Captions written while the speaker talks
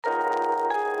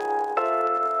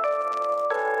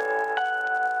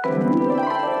Welcome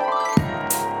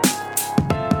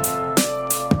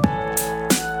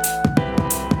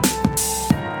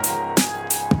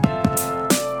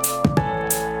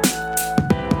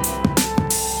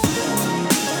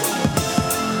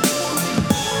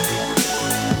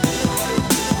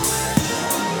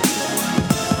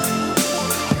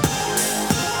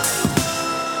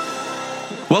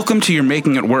to You're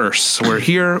Making It Worse. We're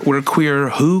here, we're queer,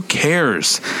 who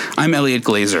cares? I'm Elliot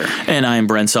Glazer. And I'm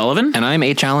Brent Sullivan. And I'm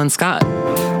H. Alan Scott.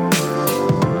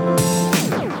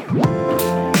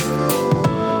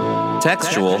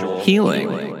 Textual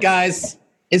healing. Guys,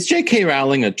 is J.K.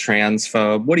 Rowling a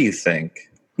transphobe? What do you think?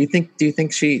 Do you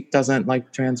think she doesn't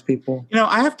like trans people? You know,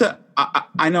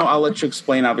 I know I'll let you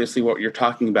explain obviously what you're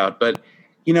talking about, but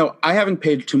you know, I haven't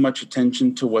paid too much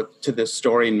attention to this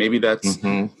story, and maybe that's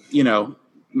you know,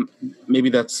 maybe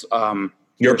that's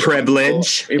your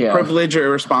privilege, privilege or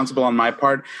irresponsible on my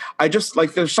part. I just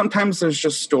like there's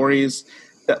just stories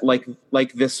that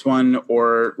like this one,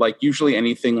 or like usually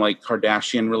anything like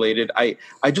Kardashian related. I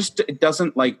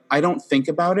don't think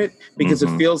about it because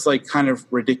it feels like kind of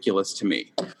ridiculous to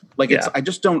me. Like I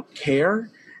just don't care.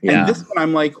 Yeah. And this one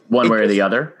I'm like one way or the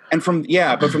other. And from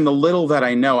the little that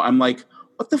I know, I'm like,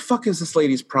 what the fuck is this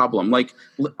lady's problem? Like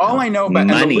all I know about, and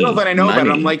the little that I know about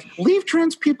it, I'm like, leave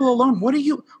trans people alone. What do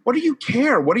you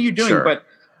care? What are you doing? Sure. But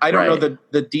I don't know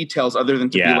the details other than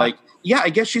to be like, I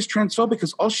guess she's transphobic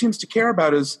because all she seems to care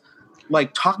about is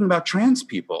like talking about trans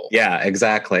people. Yeah,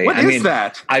 exactly. I mean,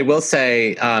 that? I will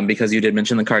say, because you did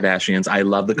mention the Kardashians, I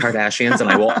love the Kardashians and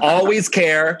I will always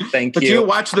care. Thank you. But do you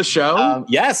watch the show?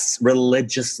 Yes,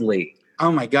 religiously.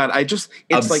 Oh my God.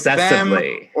 It's like them,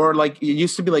 or like it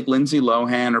used to be like Lindsay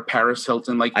Lohan or Paris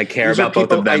Hilton. Like I care about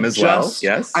both of them as well.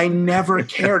 Yes. I never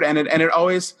cared. And it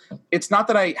always, it's not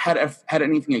that I had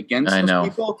anything against those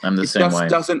people. I'm the same way. It just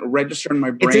doesn't register in my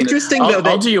brain. It's interesting though.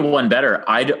 I'll do you one better.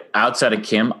 Outside of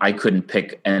Kim, I couldn't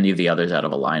pick any of the others out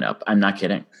of a lineup. I'm not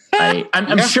kidding.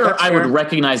 I'm sure I would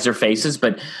recognize their faces,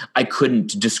 but I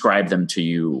couldn't describe them to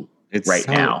you. It's right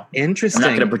so now. Interesting.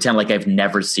 I'm not going to pretend like I've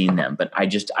never seen them, but I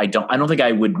don't think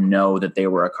I would know that they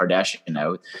were a Kardashian.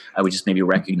 I would just maybe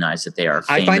recognize that they are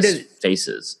famous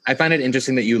faces. I find it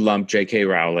interesting that you lump J.K.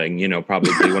 Rowling,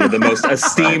 probably one of the most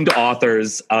esteemed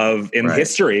authors in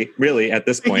history, really, at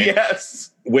this point.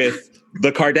 Yes. With the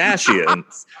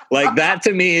Kardashians. Like that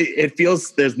to me, it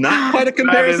feels there's not quite a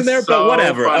comparison there, but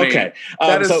whatever. Funny. Okay.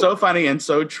 That is so funny and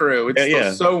so true.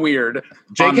 It's so weird.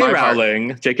 J.K.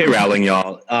 Rowling,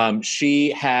 y'all.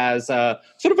 She has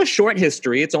sort of a short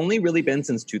history. It's only really been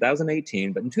since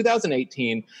 2018, but in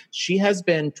 2018, she has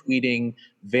been tweeting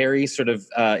very sort of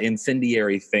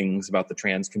incendiary things about the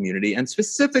trans community and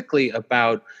specifically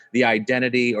about the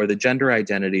identity or the gender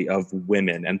identity of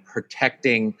women and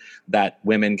protecting that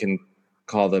women can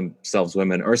call themselves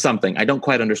women or something. I don't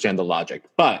quite understand the logic.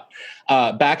 But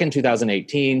back in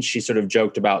 2018, she sort of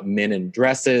joked about men in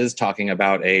dresses, talking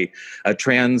about a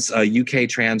UK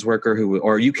trans worker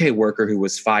UK worker who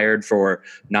was fired for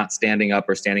not standing up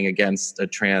or standing against a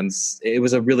trans. It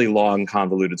was a really long,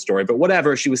 convoluted story. But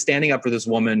whatever, she was standing up for this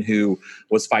woman who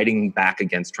was fighting back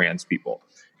against trans people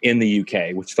in the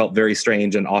UK, which felt very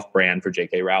strange and off-brand for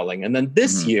J.K. Rowling. And then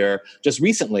this year, just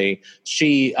recently,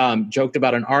 she joked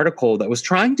about an article that was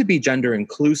trying to be gender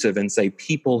inclusive and say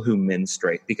people who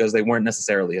menstruate, because they weren't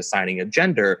necessarily assigning a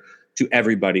gender to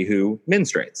everybody who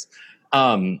menstruates.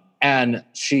 And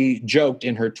she joked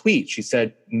in her tweet, she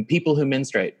said, people who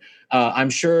menstruate.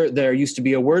 I'm sure there used to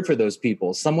be a word for those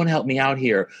people. Someone help me out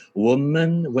here.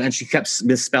 Woman. And she kept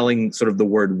misspelling sort of the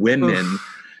word women.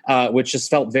 Which just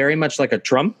felt very much like a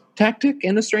Trump tactic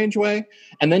in a strange way.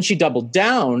 And then she doubled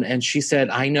down and she said,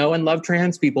 I know and love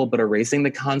trans people, but erasing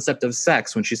the concept of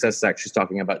sex, when she says sex, she's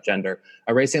talking about gender.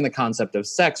 Erasing the concept of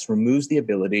sex removes the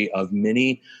ability of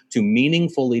many to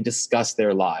meaningfully discuss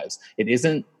their lives. It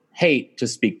isn't hate to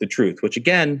speak the truth, which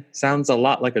again, sounds a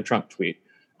lot like a Trump tweet.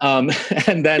 And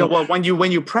then when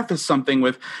you preface something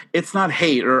with it's not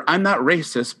hate or I'm not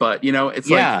racist, but it's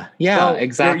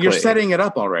exactly. You're setting it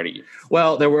up already.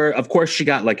 Well, of course, she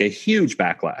got like a huge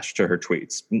backlash to her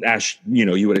tweets, as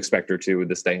you would expect her to in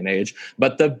this day and age.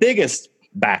 But the biggest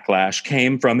backlash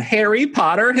came from Harry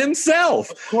Potter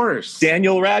himself. Of course.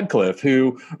 Daniel Radcliffe,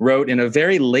 who wrote in a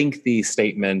very lengthy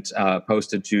statement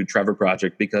posted to Trevor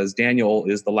Project, because Daniel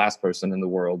is the last person in the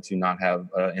world to not have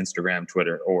Instagram,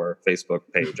 Twitter, or Facebook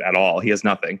page at all. He has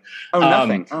nothing.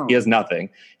 Nothing. He has nothing.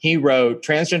 He wrote,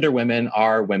 transgender women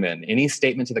are women. Any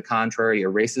statement to the contrary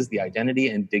erases the identity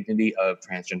and dignity of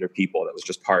transgender people. That was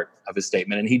just part of his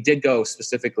statement. And he did go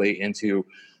specifically into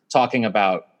talking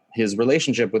about his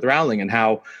relationship with Rowling and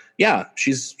how, yeah,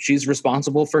 she's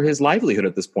responsible for his livelihood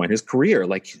at this point, his career.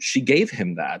 Like, she gave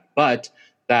him that, but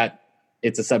that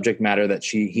it's a subject matter that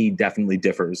he definitely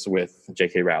differs with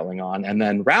J.K. Rowling on. And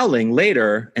then Rowling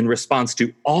later, in response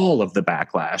to all of the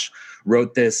backlash,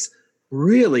 wrote this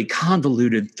really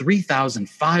convoluted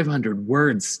 3,500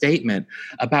 word statement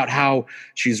about how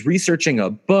she's researching a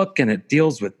book and it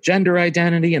deals with gender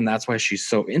identity, and that's why she's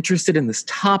so interested in this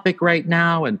topic right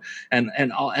now. And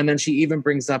then she even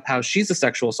brings up how she's a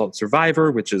sexual assault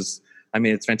survivor, which is, I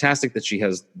mean, it's fantastic that she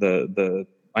has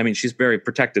she's very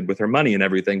protected with her money and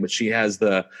everything, but she has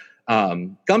the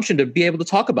gumption to be able to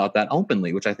talk about that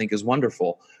openly, which I think is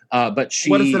wonderful. But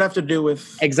what does it have to do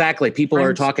with exactly? People friends?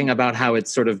 Are talking about how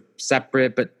it's sort of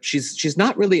separate, but she's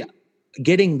not really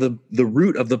getting the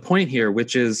root of the point here,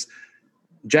 which is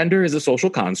gender is a social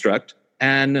construct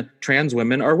and trans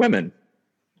women are women.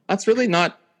 That's really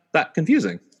not that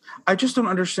confusing. I just don't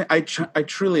understand. I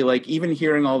truly, like, even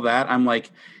hearing all that, I'm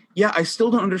like, yeah, I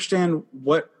still don't understand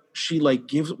what she like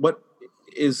gives, what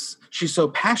is she's so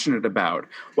passionate about,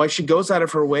 why she goes out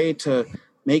of her way to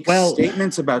make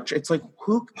statements about, it's like,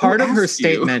 who part of her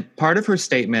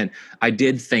statement I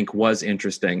did think was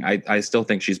interesting. I still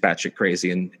think she's batshit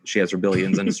crazy and she has her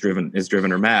billions and is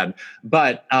driven her mad,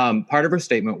 but part of her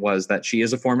statement was that she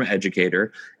is a former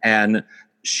educator, and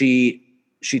she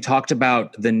talked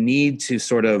about the need to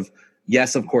sort of,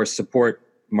 yes, of course, support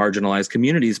marginalized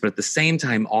communities, but at the same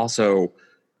time also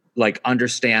like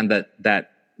understand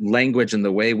that language and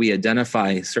the way we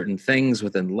identify certain things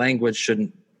within language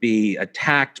shouldn't be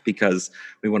attacked because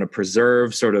we want to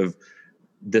preserve sort of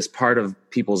this part of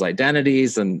people's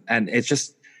identities. And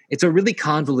it's a really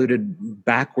convoluted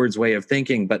backwards way of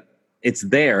thinking, but it's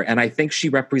there. And I think she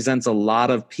represents a lot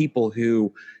of people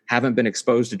who haven't been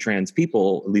exposed to trans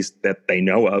people, at least that they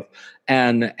know of,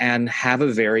 and have a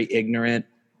very ignorant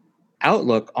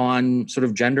outlook on sort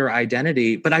of gender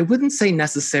identity, but I wouldn't say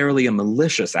necessarily a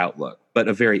malicious outlook, but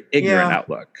a very ignorant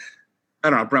outlook. I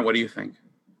don't know, Brent, what do you think?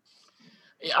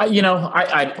 I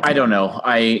don't know.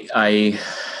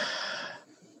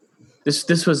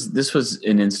 This was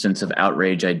an instance of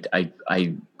outrage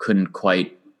I couldn't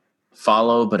quite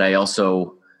follow, but I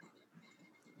also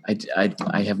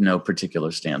I have no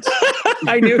particular stance.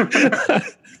 I knew.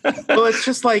 Well, it's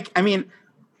just like, I mean,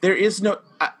 there is no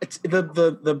it's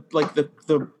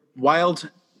the wild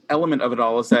element of it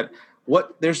all is that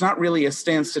there's not really a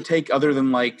stance to take other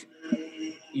than like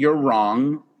you're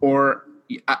wrong, or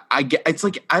I get, it's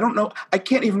like, I don't know, I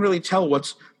can't even really tell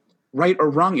what's right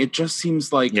or wrong. It just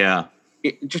seems like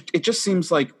it just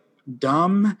seems like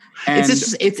dumb, and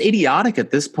it's idiotic at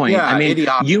this point. Yeah, I mean,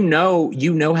 idiotic. you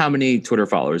know how many Twitter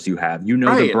followers you have,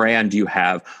 the brand you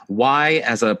have. Why,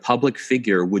 as a public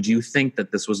figure, would you think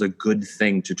that this was a good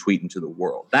thing to tweet into the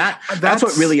world? That's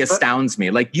what really astounds me.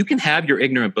 Like, you can have your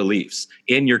ignorant beliefs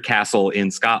in your castle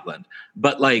in Scotland,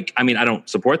 but like, I mean, I don't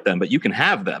support them, but you can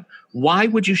have them. Why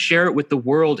would you share it with the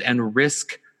world and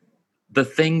risk the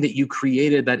thing that you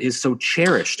created that is so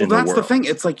cherished in the world? That's the thing.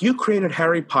 It's like, you created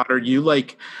Harry Potter. You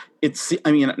like,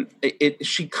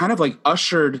 she kind of like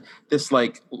ushered this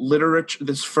like literature,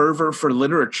 this fervor for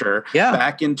literature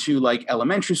back into like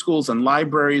elementary schools and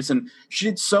libraries. And she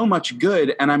did so much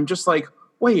good. And I'm just like,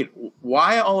 wait,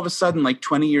 why all of a sudden, like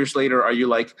 20 years later, are you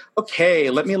like,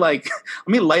 okay, let me light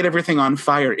everything on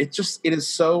fire? It is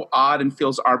so odd and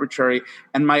feels arbitrary.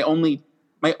 And my only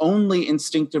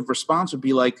instinctive response would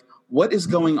be like, what is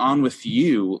going on with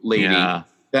you, lady,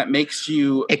 that makes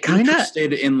you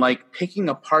interested in like picking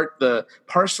apart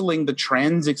parceling the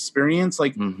trans experience?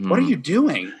 Like, what are you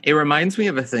doing? It reminds me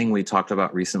of a thing we talked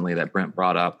about recently that Brent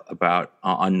brought up about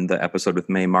on the episode with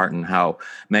Mae Martin, how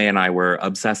Mae and I were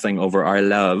obsessing over our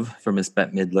love for Miss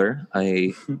Bette Midler,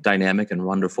 a dynamic and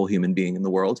wonderful human being in the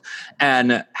world,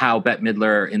 and how Bette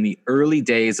Midler, in the early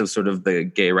days of sort of the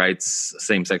gay rights,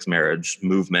 same-sex marriage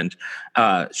movement,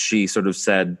 she sort of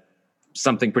said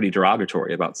something pretty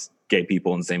derogatory about gay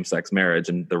people and same-sex marriage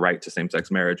and the right to same-sex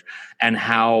marriage, and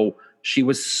how she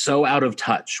was so out of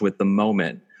touch with the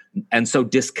moment and so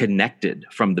disconnected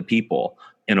from the people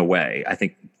in a way, I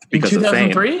think, because of fame.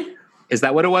 2003? Is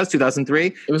that what it was? 2003?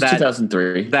 It was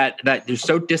 2003. That you're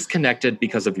so disconnected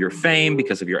because of your fame,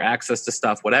 because of your access to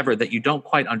stuff, whatever, that you don't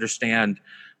quite understand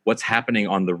what's happening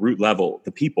on the root level,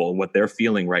 the people, what they're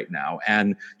feeling right now.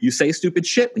 And you say stupid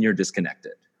shit when you're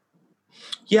disconnected.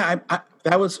 Yeah,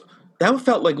 that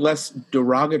felt like less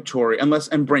derogatory,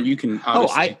 and Brent, you can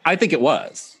obviously. I think it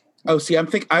was. Oh, see,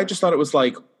 I just thought it was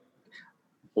like,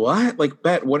 what? Like,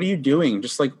 Bette, what are you doing?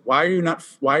 Just like, why are you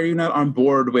not on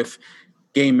board with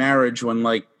gay marriage when,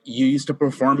 like, you used to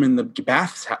perform in the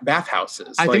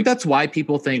bathhouses. I think that's why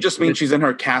people think it just means she's in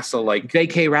her castle. Like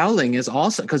J.K. Rowling is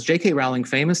also, because J.K. Rowling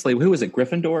famously, who is it,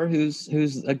 Gryffindor,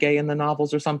 who's a gay in the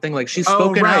novels or something? Like she's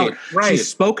spoken out. Right. She's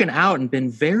spoken out and been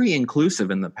very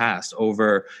inclusive in the past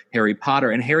over Harry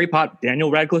Potter. And Harry Potter, Daniel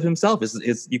Radcliffe himself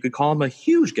is you could call him a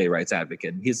huge gay rights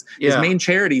advocate. His main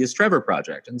charity is Trevor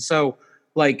Project. And so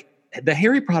like the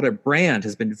Harry Potter brand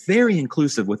has been very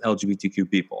inclusive with LGBTQ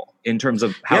people in terms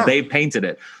of how they painted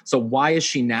it. So why is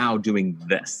she now doing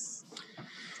this?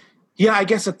 Yeah, I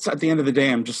guess it's at the end of the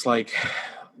day, I'm just like,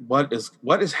 what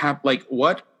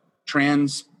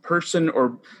trans person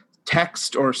or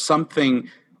text or something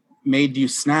made you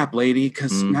snap, lady?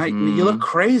 Because now you look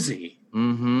crazy.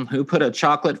 Mm-hmm. Who put a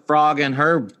chocolate frog in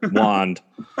her wand?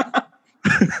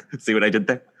 See what I did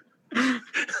there?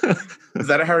 Is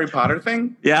that a Harry Potter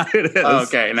thing? Yeah, it is. Oh,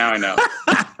 okay, now I know.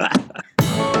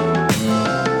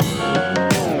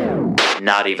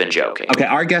 Not even joking. Okay,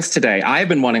 our guest today, I've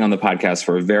been wanting on the podcast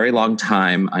for a very long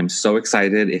time. I'm so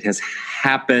excited. It has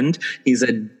happened. He's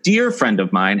a dear friend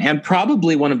of mine and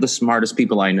probably one of the smartest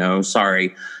people I know.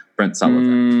 Sorry, Brent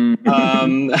Sullivan.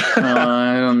 I'm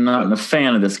not a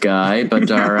fan of this guy, but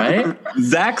all right.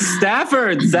 Zach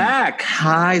Stafford. Zach.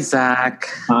 Hi, Zach.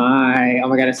 Hi. Oh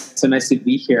my God, it's so nice to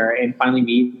be here and finally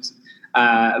meet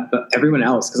but everyone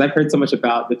else, because I've heard so much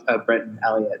about Brent and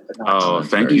Elliot. But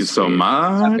thank you so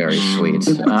much. Very sweet.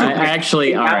 I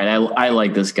actually, all right, I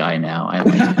like this guy now. I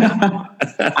like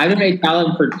him. I've been made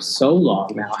talent for so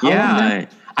long now. How long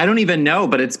I don't even know,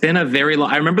 but it's been a very long.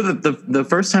 I remember the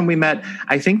first time we met,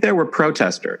 I think there were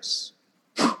protesters.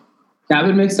 That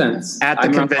would make sense. At the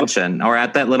convention or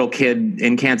at that little kid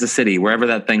in Kansas City, wherever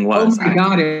that thing was. Oh my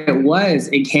God, it was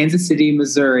in Kansas City,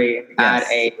 Missouri at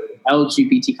a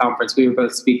LGBT conference we were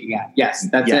both speaking at. Yes,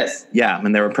 that's it. Yeah,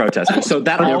 and there were protesters. So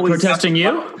that they were protesting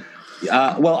you?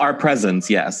 Well, our presence,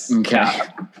 yes. Okay. Yeah.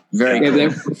 Very cool. They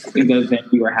were that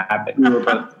we were having. We were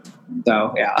both.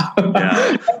 So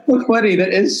that's so funny. That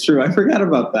is true. I forgot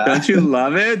about that. Don't you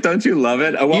love it? Don't you love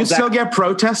it? Oh, well, you still get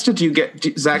protested? Do you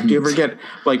get, Zach? Do you ever get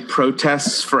like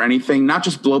protests for anything? Not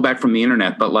just blowback from the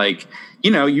internet, but like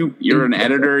you're an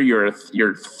editor. You're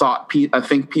a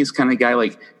think piece kind of guy.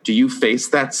 Like, do you face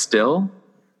that still?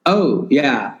 Oh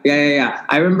yeah.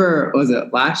 I remember. Was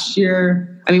it last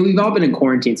year? I mean, we've all been in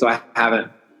quarantine, so I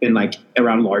haven't been like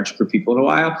around a large group of people in a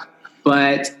while,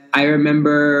 but I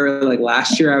remember like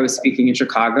last year I was speaking in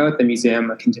Chicago at the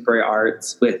Museum of Contemporary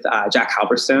Arts with Jack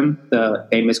Halberstam, the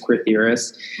famous queer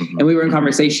theorist. Mm-hmm. And we were in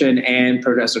conversation and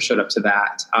protesters showed up to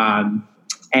that.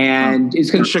 And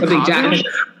it's because something Jack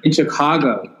in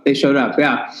Chicago, they showed up.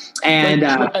 Yeah.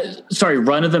 And sorry,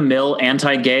 run of the mill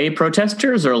anti-gay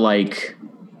protesters or like.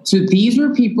 So these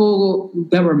were people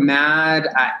that were mad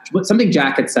at something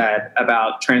Jack had said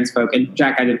about trans folk, and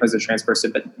Jack identifies as a trans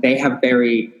person, but they have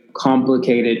very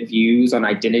complicated views on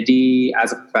identity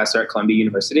as a professor at Columbia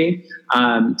University.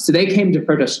 So they came to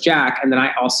protest Jack, and then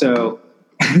I also,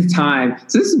 at the time,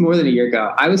 so this is more than a year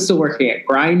ago, I was still working at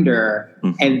Grindr,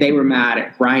 and they were mad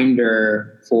at Grindr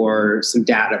for some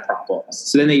data problems.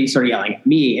 So then they started yelling at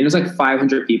me, and it was like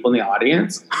 500 people in the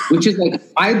audience, which is like,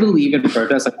 I believe in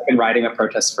protests. Like, I've been writing a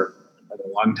protest for a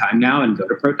long time now and go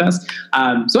to protests.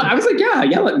 So I was like, yeah,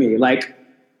 yell at me. Like,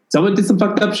 someone did some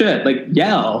fucked up shit. Like,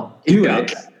 yell, do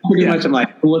it. Pretty much, I'm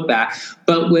like, cool with that.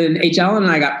 But when H. Allen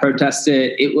and I got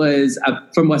protested, it was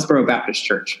from Westboro Baptist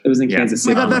Church. It was in Kansas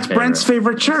City. Oh my God, that's Brent's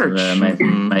favorite church.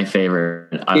 My favorite.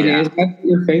 It is. That's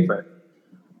your favorite.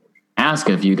 Ask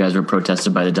if you guys were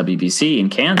protested by the WBC in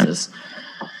Kansas.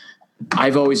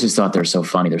 I've always just thought they're so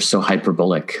funny. They're so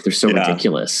hyperbolic. They're so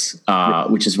ridiculous,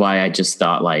 which is why I just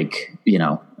thought like,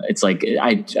 it's like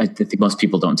I think most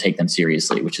people don't take them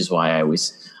seriously, which is why I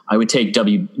would take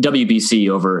WBC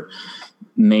over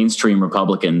mainstream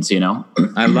Republicans,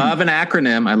 I love an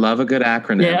acronym. I love a good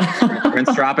acronym. Yeah.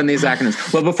 Brent's dropping these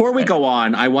acronyms. Well, before we go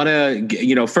on, I want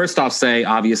to, first off say,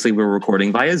 obviously we're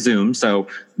recording via Zoom. So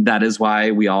that is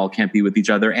why we all can't be with each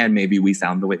other. And maybe we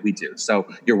sound the way we do. So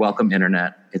you're welcome,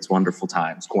 internet. It's wonderful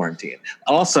times, quarantine.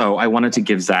 Also, I wanted to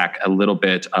give Zach a little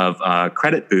bit of a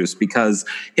credit boost because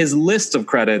his list of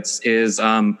credits is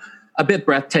a bit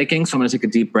breathtaking. So I'm going to take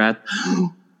a deep breath.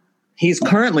 He's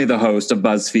currently the host of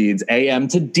BuzzFeed's AM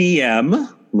to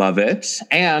DM. Love it.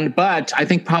 But I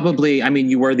think probably,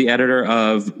 you were the editor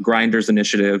of Grindr's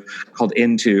initiative called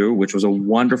Into, which was a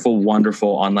wonderful, wonderful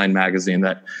online magazine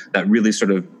that really sort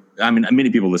of, many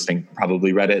people listening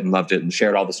probably read it and loved it and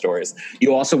shared all the stories.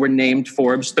 You also were named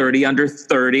Forbes 30 under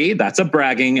 30. That's a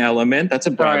bragging element. That's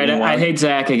a bragging one. I hate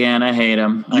Zach again. I hate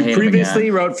him. You previously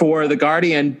wrote for The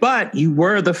Guardian, but you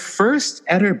were the first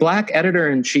Black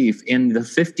editor-in-chief in the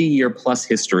 50-year plus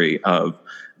history of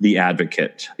The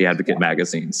Advocate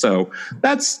magazine. So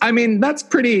that's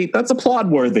applaud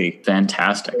worthy.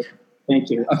 Fantastic. Thank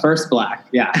you. A first Black.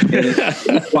 Yeah.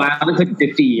 It's wild. It took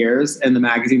 50 years and the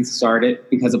magazine started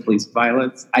because of police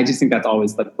violence. I just think that's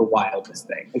always like the wildest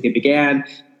thing. Like it began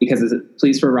because the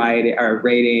police were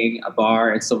raiding a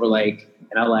bar in Silver Lake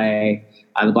in LA,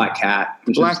 the Black Cat.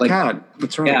 Black Cat.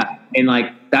 That's right. Yeah. And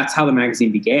like, that's how the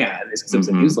magazine began, is because it was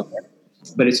a newsletter.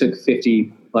 But it took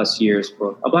 50 plus years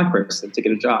for a Black person to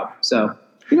get a job. So,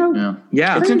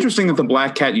 Yeah. It's interesting that the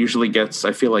Black Cat usually gets,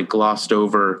 I feel like, glossed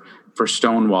over for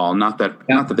Stonewall. Not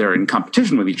that they're in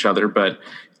competition with each other, but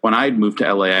when I moved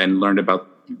to LA and learned about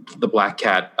the Black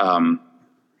Cat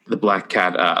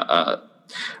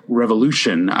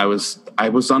revolution, I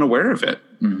was unaware of it.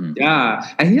 Mm-hmm. Yeah,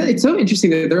 I think it's so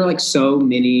interesting that there are like so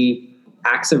many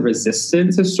acts of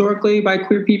resistance historically by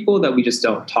queer people that we just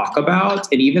don't talk about.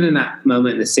 And even in that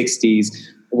moment in the 60s,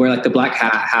 where like the Black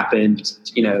Hat happened,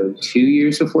 2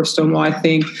 years before Stonewall, I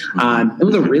think. It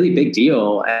was a really big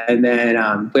deal. And then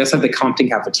we also have the Compton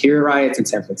cafeteria riots in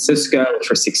San Francisco, which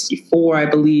were 64, I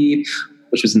believe,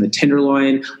 which was in the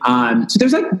Tenderloin. So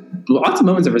there's like lots of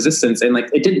moments of resistance. And like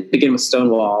it didn't begin with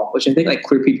Stonewall, which I think like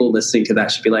queer people listening to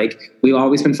that should be like, we've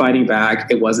always been fighting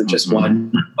back. It wasn't just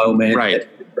one moment. Right.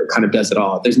 That kind of does it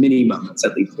all. There's many moments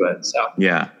that lead to it. So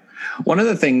yeah. One of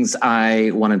the things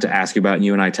I wanted to ask you about, and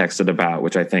you and I texted about,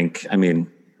 which I think,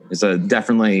 is a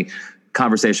definitely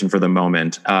conversation for the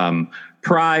moment,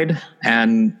 Pride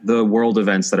and the world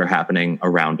events that are happening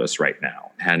around us right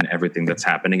now and everything that's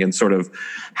happening, and sort of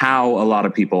how a lot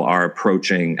of people are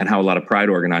approaching and how a lot of Pride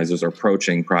organizers are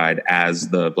approaching Pride as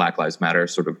the Black Lives Matter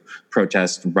sort of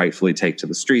protest rightfully take to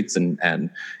the streets and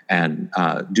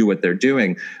do what they're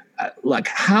doing. What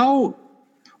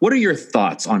are your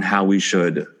thoughts on how we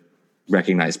should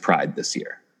recognize Pride this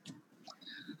year?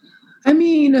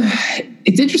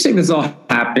 It's interesting this is all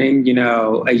happening,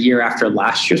 a year after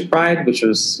last year's Pride, which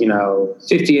was,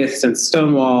 50th since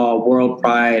Stonewall, World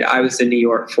Pride. I was in New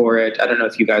York for it. I don't know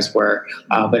if you guys were,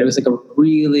 but it was like a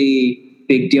really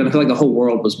big deal. I feel like the whole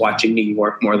world was watching New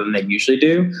York more than they usually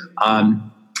do.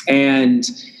 And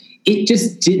it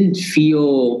just didn't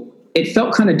feel... It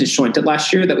felt kind of disjointed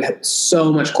last year that we had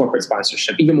so much corporate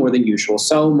sponsorship, even more than usual,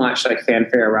 so much like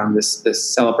fanfare around this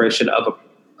celebration of a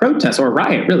protest or a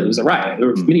riot. Really, it was a riot. There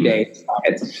were many days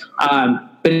riots,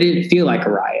 but it didn't feel like a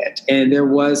riot. And there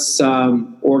was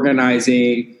some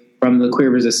organizing from the Queer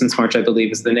Resistance March, I believe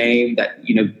is the name, that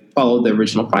followed the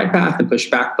original Pride path and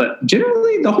pushed back. But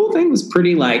generally, the whole thing was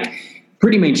pretty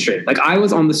mainstream. Like I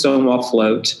was on the Stonewall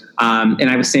float, and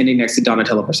I was standing next to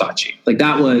Donatella Versace. Like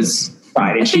that was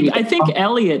Pride. I think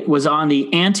Elliot was on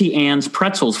the Auntie Anne's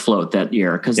Pretzels float that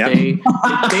year because they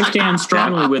stand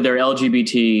strongly with their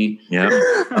LGBT. Yeah,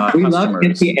 we love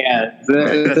Auntie Anne's.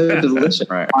 They're delicious.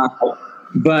 Right.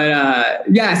 But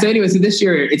so anyway, so this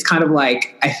year it's kind of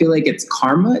like I feel like it's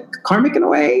karmic in a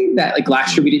way that like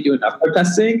last year we didn't do enough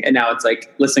protesting, and now it's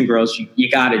like, listen, girls, you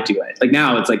got to do it. Like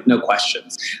now it's like no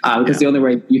questions because the only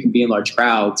way you can be in large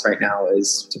crowds right now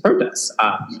is to protest,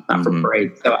 not for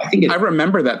parade. So I think I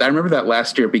remember that. I remember that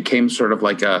last year became sort of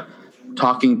like a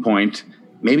talking point,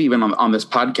 maybe even on this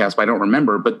podcast. But I don't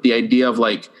remember. But the idea of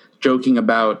like joking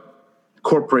about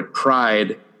corporate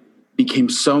pride became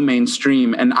so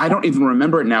mainstream, and I don't even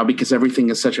remember it now because everything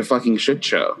is such a fucking shit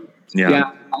show.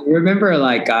 Yeah. I remember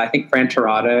like I think Fran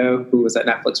Tirado, who was at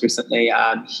Netflix recently,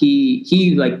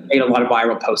 he like made a lot of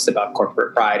viral posts about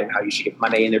corporate pride and how you should give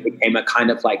money, and there became a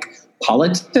kind of like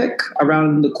politic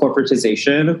around the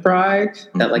corporatization of Pride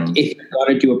that like if you're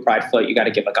going to do a Pride float, you got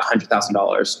to give like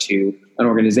 $100,000 to an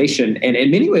organization. And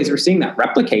in many ways, we're seeing that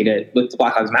replicated with the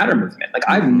Black Lives Matter movement. Like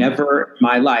I've never in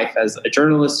my life as a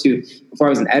journalist who, before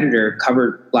I was an editor,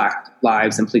 covered Black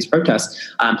lives and police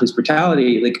protests, police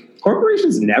brutality, like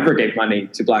corporations never gave money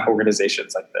to Black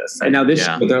organizations like this. And now this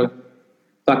year, they're like,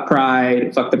 fuck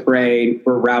Pride, fuck the parade.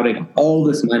 We're routing all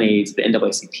this money to the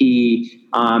NAACP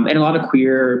and a lot of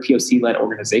queer POC-led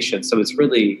organizations. So it's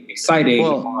really exciting.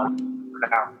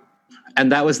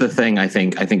 And that was the thing. I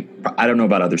think I don't know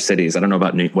about other cities. I don't know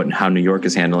about how New York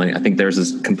is handling it. I think theirs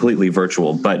is completely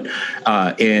virtual. But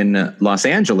in Los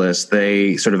Angeles,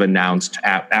 they sort of announced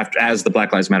as the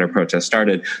Black Lives Matter protest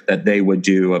started that they would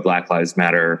do a Black Lives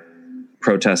Matter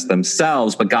protest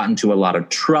themselves, but got into a lot of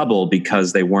trouble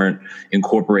because they weren't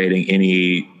incorporating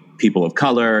any people of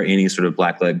color, any sort of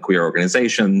Black-led queer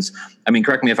organizations. I mean,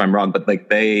 correct me if I'm wrong, but like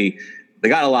they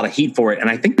got a lot of heat for it, and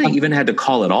I think they even had to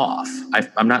call it off.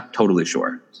 I'm not totally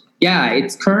sure. Yeah,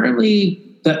 it's currently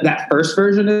that first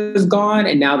version is gone,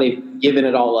 and now they've given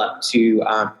it all up to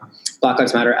Black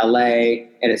Lives Matter LA,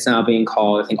 and it's now being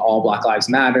called, I think, All Black Lives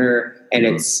Matter, and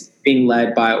it's being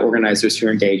led by organizers who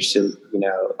are engaged in,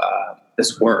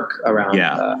 this work around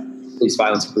police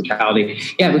violence and brutality.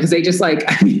 Yeah, because they just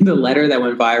the letter that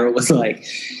went viral was like,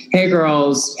 hey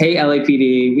girls, hey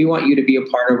LAPD, we want you to be a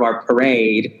part of our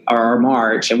parade or our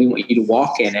march, and we want you to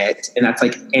walk in it. And that's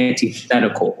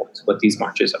antithetical to what these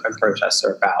marches and protests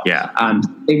are about. Yeah.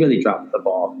 They really dropped the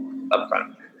ball up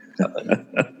front.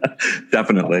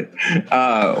 Definitely.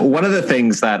 One of the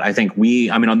things that I think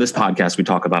on this podcast, we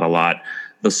talk about a lot,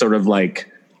 the sort of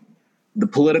the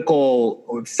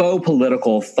faux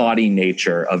political thoughty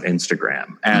nature of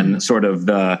Instagram, and sort of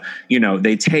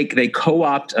they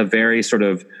co-opt a very sort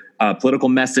of political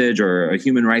message or a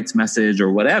human rights message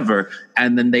or whatever,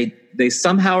 and then they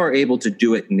somehow are able to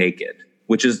do it naked,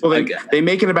 which is they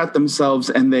make it about themselves,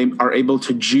 and they are able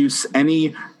to juice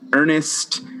any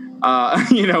earnest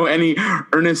any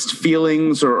earnest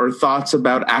feelings or thoughts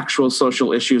about actual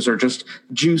social issues are just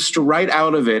juiced right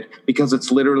out of it, because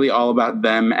it's literally all about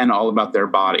them and all about their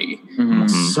body. Mm-hmm.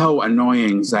 It's so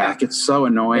annoying, Zach. It's so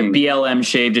annoying. BLM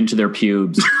shaved into their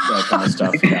pubes, that kind of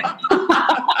stuff.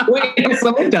 Wait, has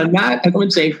someone done that? Has someone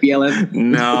shaved BLM?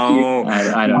 No,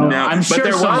 I don't know. I'm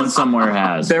sure someone somewhere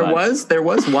has. There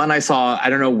was one I saw. I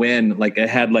don't know when. It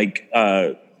had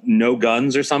no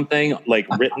guns or something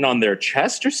written on their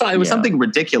chest or something. It was something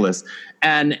ridiculous.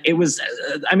 And it was,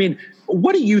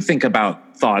 what do you think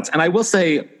about thoughts? And I will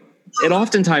say it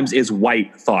oftentimes is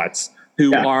white thoughts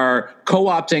who are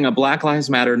co-opting a Black Lives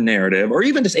Matter narrative, or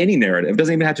even just any narrative. It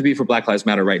doesn't even have to be for Black Lives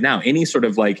Matter right now. Any sort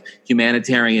of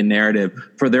humanitarian narrative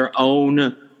for their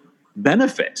own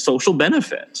benefit, social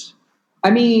benefit.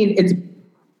 It's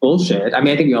bullshit. I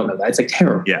think we all know that. It's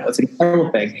terrible. Yeah. It's a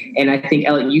terrible thing. And I think,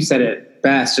 Ellen, you said it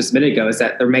best just a minute ago, is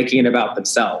that they're making it about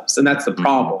themselves. And that's the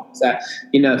problem. Is that,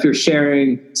 if you're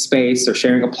sharing space or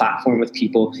sharing a platform with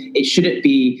people, it shouldn't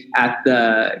be at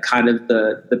the kind of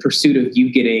the pursuit of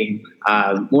you getting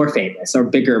more famous or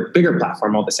bigger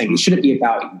platform, all the same. It shouldn't be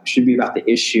about you. It should be about the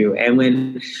issue. And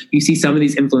when you see some of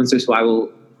these influencers who I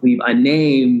will leave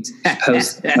unnamed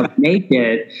post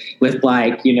naked with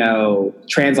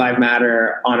trans lives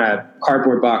matter on a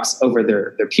cardboard box over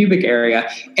their pubic area,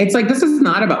 it's this is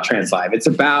not about trans life. It's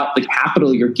about the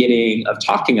capital you're getting of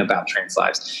talking about trans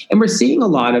lives. And we're seeing a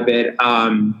lot of it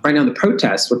right now in the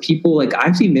protests, where people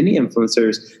I've seen many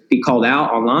influencers be called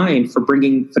out online for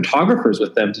bringing photographers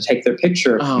with them to take their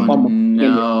picture.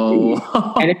 No.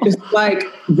 And it's just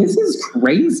this is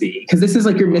crazy, because this is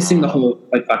you're missing the whole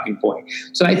fucking point.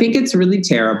 So I think it's really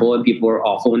terrible, and people are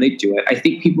awful when they do it. I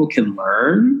think people can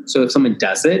learn. So if someone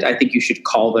does it, I think you should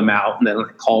call them out and then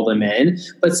call them in.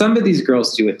 But some of these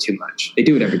girls do it too much. They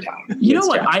do it every time. You know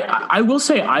what? I will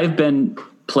say I've been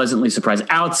pleasantly surprised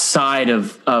outside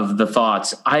of the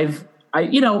thoughts.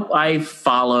 I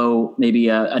follow maybe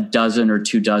a dozen or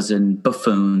 24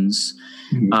 buffoons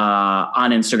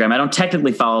on Instagram. I don't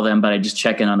technically follow them, but I just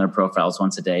check in on their profiles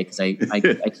once a day, because I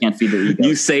can't feed their ego.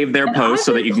 You save their posts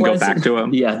so that you can go back to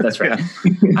them. Yeah, that's right.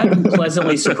 Yeah. I've been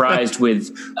pleasantly surprised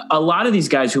with a lot of these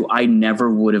guys who I never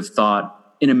would have thought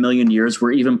in a million years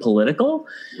were even political,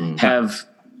 have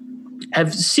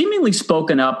seemingly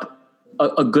spoken up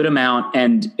a good amount,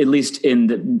 and at least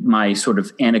in my sort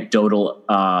of anecdotal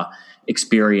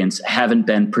experience, haven't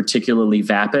been particularly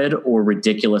vapid or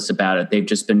ridiculous about it. They've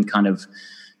just been kind of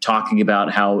talking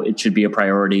about how it should be a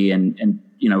priority and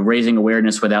raising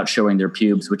awareness without showing their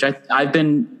pubes, which I've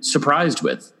been surprised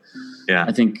with. Yeah,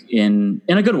 I think in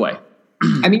a good way.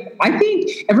 I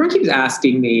think everyone keeps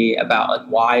asking me about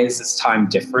why is this time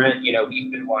different?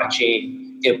 We've been watching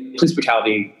police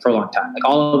brutality for a long time.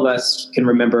 All of us can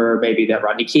remember maybe that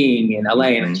Rodney King in LA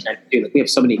and 1992. We have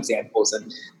so many examples,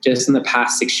 and just in the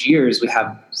past 6 years, we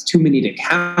have too many to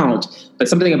count. But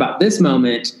something about this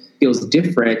moment feels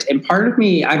different. And part of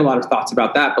me, I have a lot of thoughts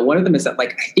about that. But one of them is that I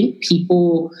think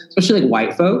people, especially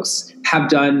white folks,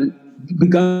 have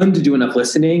begun to do enough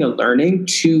listening and learning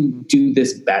to do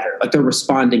this better. They're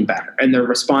responding better, and their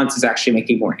response is actually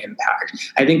making more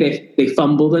impact. I think they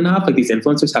fumbled enough. These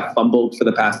influencers have fumbled for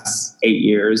the past 8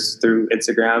 years through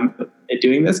Instagram at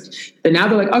doing this. But now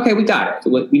they're okay, we got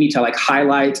it. We need to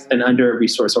highlight an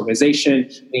under-resourced organization.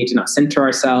 We need to not center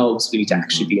ourselves. We need to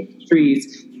actually be in the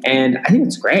streets. And I think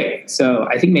it's great. So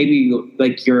I think maybe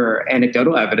your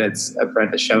anecdotal evidence,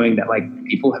 Brent, is showing that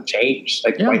people have changed.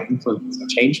 White influence have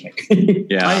changed.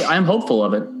 Yeah, I'm hopeful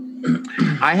of it.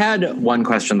 I had one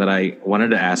question that I wanted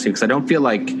to ask you, because I don't feel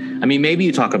maybe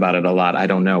you talk about it a lot. I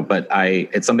don't know, but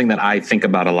it's something that I think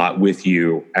about a lot with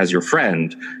you as your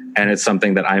friend, and it's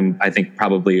something that I think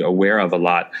probably aware of a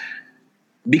lot.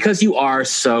 because you are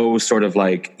so sort of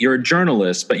like, you're a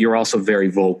journalist, but you're also very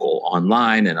vocal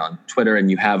online and on Twitter,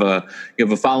 and you have a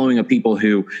following of people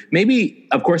who maybe,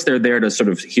 of course, they're there to sort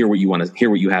of hear what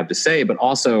you have to say, but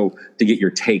also to get your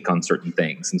take on certain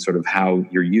things and sort of how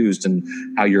you're used and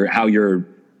how you're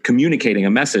communicating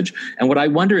a message. And what I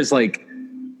wonder is, like,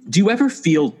 do you ever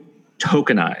feel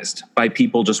tokenized by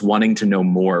people just wanting to know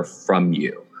more from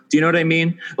you? Do you know what I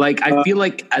mean? Like, I feel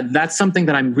like that's something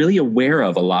that I'm really aware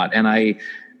of a lot, and I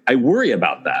worry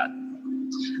about that.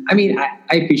 I mean,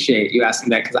 I appreciate you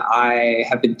asking that, because I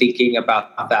have been thinking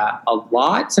about that a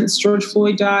lot since George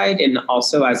Floyd died, and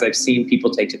also as I've seen people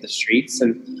take to the streets.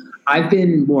 And I've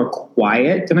been more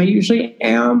quiet than I usually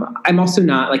am. I'm also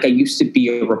not, like, I used to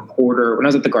be a reporter. When I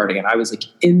was at The Guardian, I was like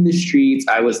in the streets.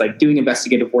 I was like doing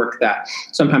investigative work that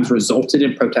sometimes resulted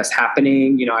in protests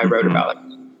happening. You know, I wrote about like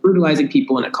brutalizing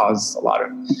people, and it caused a lot of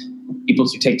people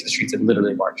to take to the streets and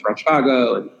literally march around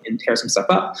Chicago and tear some stuff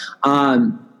up.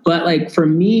 But like, for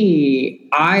me,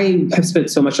 I have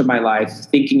spent so much of my life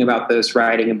thinking about this,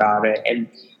 writing about it. And,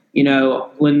 you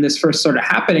know, when this first started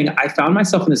happening, I found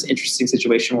myself in this interesting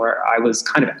situation where I was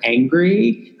kind of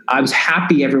angry. I was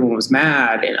happy everyone was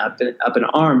mad and up in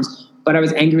arms, but I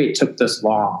was angry it took this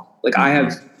long. Like, I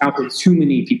have counted too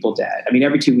many people dead. I mean,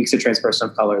 every 2 weeks a trans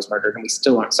person of color is murdered, and we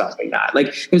still aren't solving that.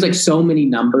 Like, there's like so many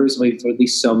numbers, we've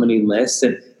released so many lists,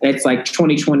 and it's like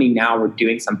 2020 now, we're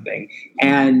doing something.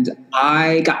 And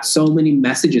I got so many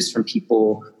messages from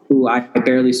people who I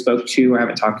barely spoke to or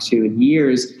haven't talked to in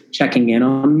years, checking in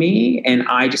on me. And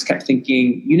I just kept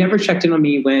thinking, you never checked in on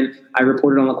me when I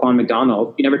reported on Laquan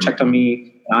McDonald. You never checked on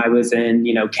me when I was in,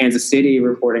 you know, Kansas City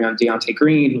reporting on Deontay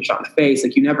Green, who was shot in the face.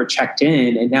 Like, you never checked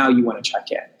in, and now you want to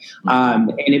check in.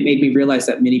 And it made me realize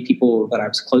that many people that I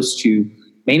was close to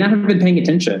may not have been paying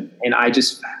attention. And I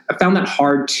found that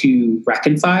hard to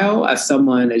reconcile as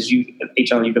someone, as you,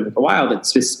 HL, you've been with for a while,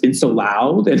 that's just been so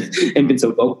loud and been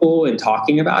so vocal and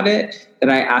talking about it, that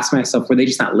I asked myself, were they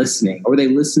just not listening? Or were they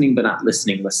listening but not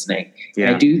listening? Yeah.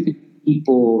 And I do think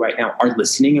people right now are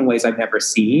listening in ways I've never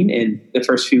seen. And the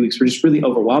first few weeks were just really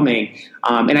overwhelming.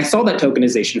 And I saw that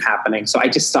tokenization happening. So I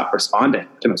just stopped responding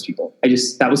to most people.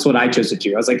 That was what I chose to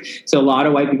do. I was like, so a lot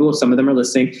of white people, some of them are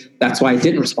listening. That's why I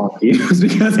didn't respond to you. It was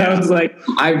because I was like,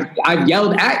 I've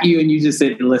yelled at you and you just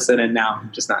didn't listen. And now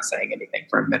I'm just not saying anything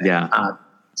for a minute. Yeah.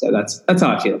 So that's how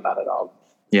I feel about it all.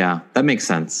 Yeah, that makes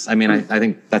sense. I mean, I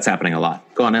think that's happening a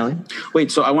lot. Go on, Ellie.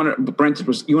 Wait, so Brent,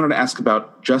 you wanted to ask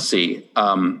about Jussie,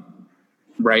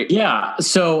 right? Yeah.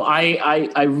 So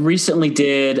I recently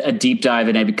did a deep dive,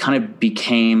 and I kind of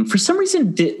became, for some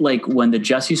reason, like when the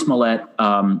Jussie Smollett,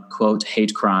 quote,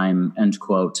 hate crime, end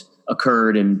quote,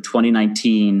 occurred in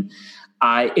 2019,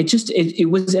 it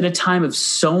was at a time of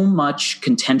so much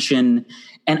contention,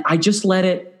 and I just let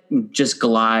it just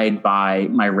glide by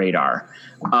my radar.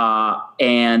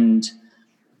 And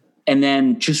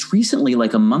then just recently,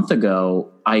 like a month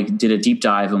ago, I did a deep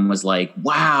dive and was like,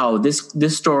 wow,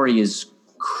 this story is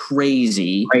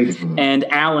crazy. And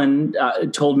Alan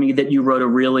told me that you wrote a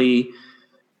really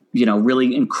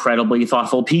incredibly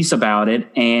thoughtful piece about it.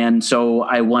 And so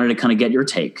I wanted to kind of get your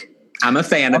take. I'm a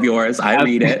fan of yours. I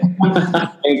read it.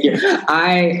 Thank you.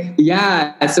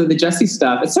 So the Jussie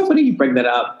stuff, it's so funny you bring that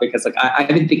up, because like I've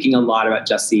been thinking a lot about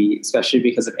Jussie, especially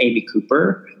because of Amy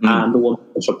Cooper, the woman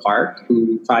in Central Park,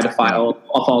 who tried to file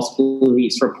a false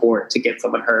police report to get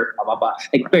someone hurt, blah, blah, blah.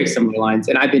 Like very similar lines.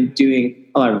 And I've been doing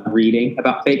a lot of reading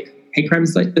about fake hate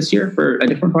crimes like this year for a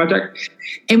different project.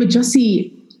 And with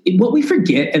Jussie, what we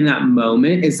forget in that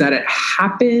moment is that it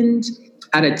happened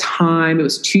at a time, it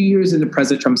was 2 years into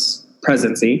President Trump's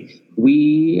presidency.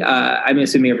 I'm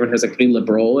assuming everyone who's like pretty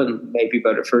liberal and maybe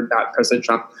voted for not President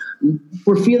Trump,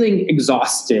 we're feeling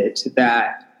exhausted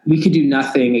that we could do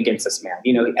nothing against this man.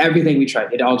 You know, everything we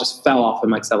tried, it all just fell off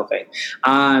him like cellophane.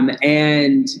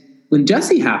 And when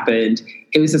Jussie happened,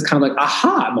 it was this kind of like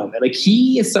aha moment. Like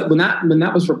when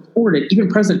that was reported, even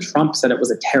President Trump said it was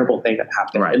a terrible thing that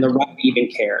happened, and the right even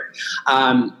cared.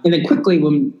 And then quickly,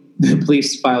 when the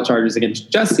police filed charges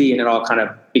against Jussie and it all kind of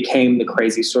became the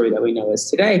crazy story that we know as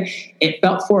today, it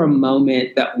felt for a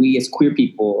moment that we as queer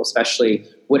people especially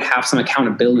would have some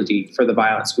accountability for the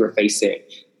violence we were facing.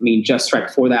 I mean, just right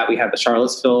before that, we had the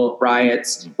Charlottesville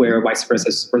riots where white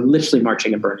supremacists were literally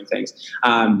marching and burning things.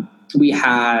 We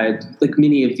had, like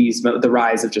many of these, the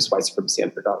rise of just white supremacy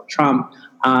under Donald Trump.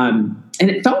 And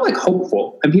it felt like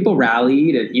hopeful, and people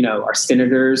rallied, and, you know, our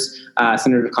senators,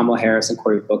 Senator Kamala Harris and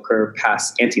Cory Booker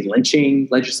passed anti-lynching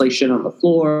legislation on the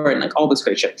floor and like all this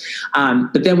great shit.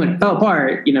 But then when it fell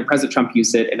apart, you know, President Trump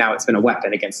used it, and now it's been a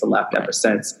weapon against the left ever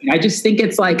since. And I just think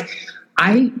it's like,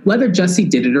 whether Jussie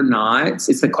did it or not,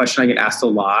 it's the question I get asked a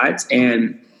lot.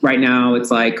 And right now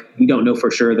it's like, we don't know for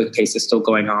sure, the case is still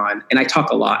going on. And I talk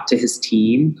a lot to his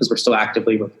team because we're still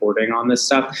actively reporting on this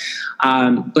stuff.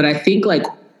 But I think like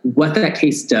what that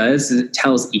case does is it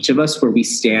tells each of us where we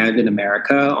stand in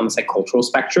America on this like cultural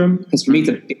spectrum. Because for me, it's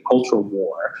a big cultural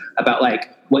war about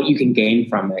like what you can gain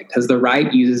from it. Because the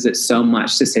right uses it so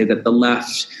much to say that the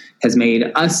left has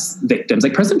made us victims.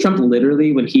 Like President Trump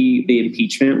literally, when the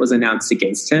impeachment was announced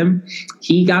against him,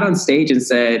 he got on stage and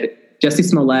said, Jussie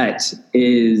Smollett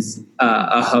is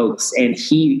a hoax,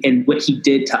 and what he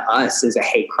did to us is a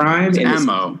hate crime. It's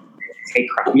ammo. Hate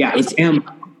crime. Yeah, it's ammo.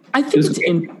 I think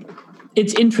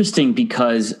it's interesting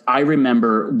because I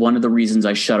remember one of the reasons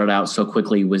I shut it out so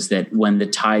quickly was that when the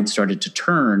tide started to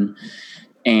turn,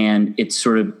 and it's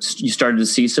sort of, you started to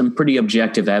see some pretty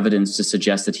objective evidence to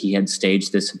suggest that he had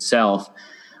staged this himself.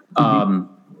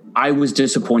 I was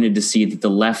disappointed to see that the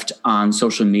left on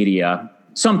social media,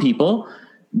 some people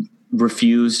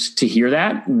refused to hear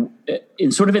that,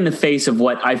 in sort of in the face of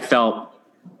what I felt,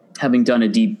 having done a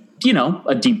deep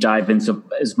dive into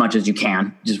as much as you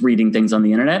can, just reading things on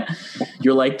the internet.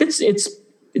 You're like,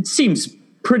 it seems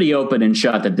pretty open and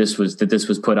shut that this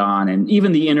was put on. And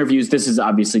even the interviews, this is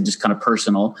obviously just kind of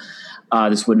personal.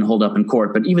 This wouldn't hold up in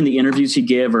court, but even the interviews he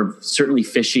give are certainly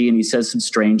fishy, and he says some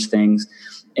strange things.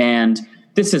 And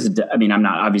this is, I mean, I'm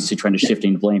not obviously trying to shift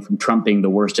any blame from Trump being the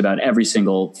worst about every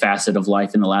single facet of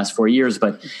life in the last 4 years,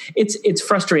 but it's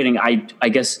frustrating. I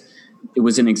guess it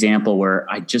was an example where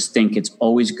I just think it's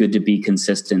always good to be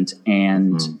consistent.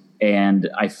 And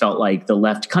I felt like the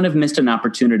left kind of missed an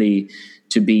opportunity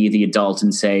to be the adult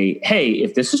and say, hey,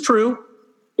 if this is true,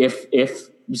 if this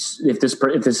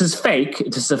is fake,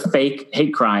 if this is a fake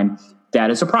hate crime, that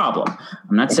is a problem.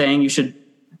 I'm not saying you should,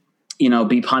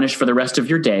 be punished for the rest of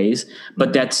your days,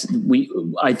 but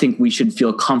I think we should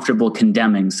feel comfortable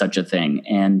condemning such a thing.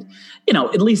 And,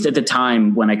 at least at the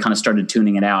time when I kind of started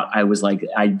tuning it out, I was like,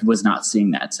 I was not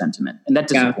seeing that sentiment, and that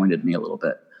disappointed me a little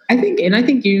bit. I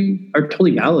think you are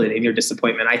totally valid in your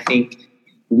disappointment. I think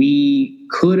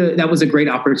that was a great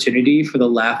opportunity for the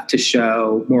left to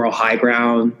show moral high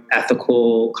ground,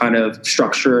 ethical kind of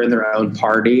structure in their own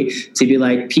party, to be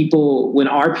like, when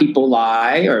our people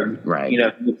lie or,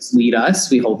 mislead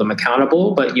us, we hold them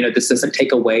accountable. But, this doesn't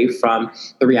take away from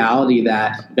the reality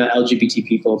that LGBT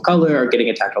people of color are getting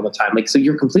attacked all the time. Like, so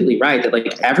you're completely right that like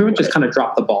everyone just kind of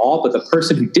dropped the ball, but the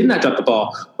person who did not drop the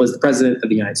ball was the president of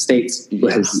the United States, who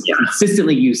has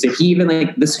consistently used it. He even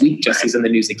like this week, Jesse's in the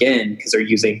news again because they're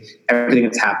using everything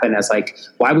that's happened as like,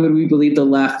 why would we believe the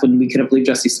left when we couldn't believe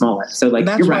Jussie Smollett? So like,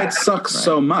 that's why it sucks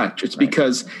so much. It's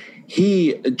because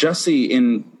Jussie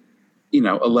in,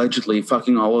 allegedly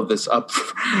fucking all of this up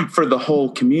for the whole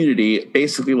community,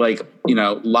 basically like,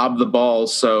 lobbed the ball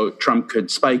so Trump could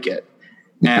spike it.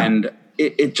 Yeah. And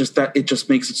it just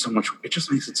makes it so much worse.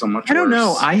 I don't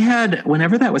know.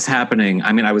 Whenever that was happening,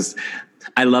 I mean,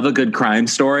 I love a good crime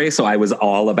story, so I was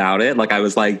all about it. Like, I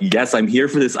was like, yes, I'm here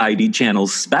for this ID channel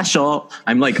special.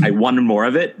 I'm like, I wanted more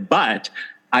of it. But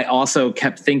I also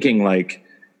kept thinking like,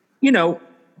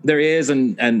 there is,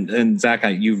 and Zach,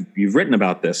 you've written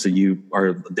about this, so you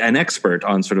are an expert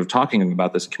on sort of talking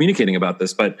about this, communicating about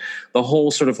this, but the whole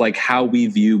sort of like how we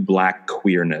view Black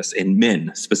queerness in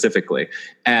men specifically,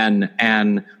 and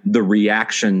the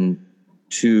reaction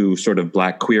to sort of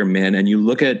Black queer men. And you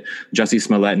look at Jussie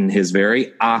Smollett and his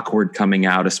very awkward coming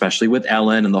out, especially with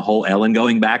Ellen and the whole Ellen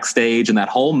going backstage and that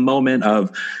whole moment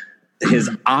of his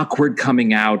awkward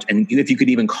coming out, and if you could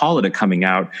even call it a coming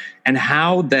out, and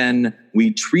how then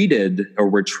we're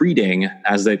treating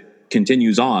as it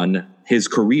continues on his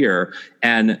career,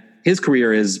 and his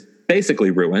career is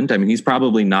basically ruined. I mean, he's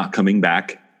probably not coming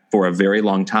back for a very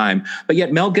long time, but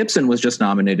yet Mel Gibson was just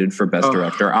nominated for Best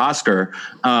Director Oscar,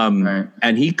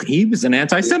 and he was an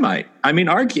anti-Semite. I mean,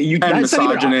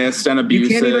 misogynist and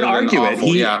abusive. You can't even argue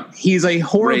it. He's a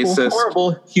horrible, racist,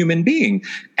 horrible human being,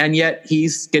 and yet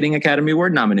he's getting Academy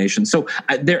Award nomination. So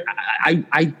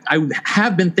I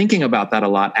have been thinking about that a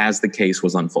lot as the case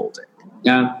was unfolding.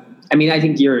 Yeah, I mean, I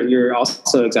think you're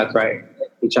also exactly right,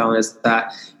 John. Is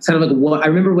that it's kind of like what I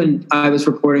remember when I was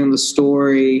reporting on the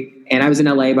story. And I was in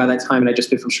LA by that time, and I just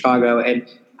been from Chicago. And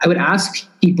I would ask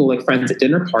people, like friends at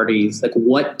dinner parties, like,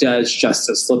 what does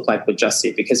justice look like with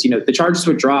Jussie? Because, the charges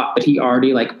would drop, but he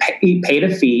already he paid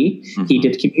a fee. Mm-hmm. He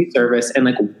did community service, and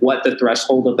like what the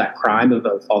threshold of that crime of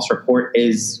a false report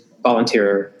is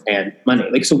volunteer and money.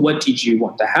 Like, so what did you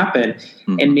want to happen?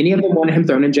 Mm-hmm. And many of them wanted him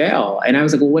thrown in jail. And I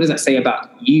was like, well, what does that say about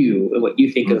you and what you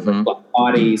think of Black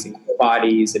bodies and queer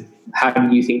bodies? And how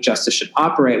do you think justice should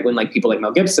operate when like people like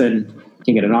Mel Gibson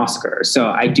can get an Oscar. So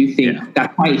I do think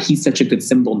that's why he's such a good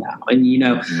symbol now. And,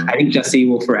 I think Jesse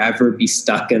will forever be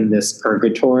stuck in this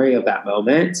purgatory of that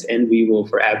moment, and we will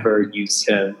forever use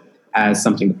him as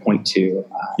something to point to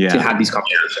have these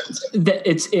conversations.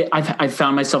 I've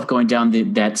found myself going down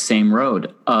that same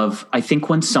road of, I think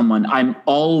when I'm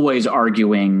always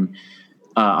arguing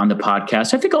on the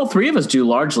podcast, I think all three of us do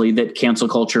largely, that cancel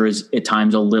culture is at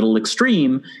times a little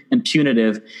extreme and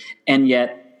punitive. And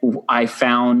yet I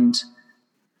found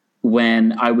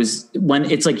when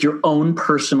it's like your own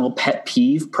personal pet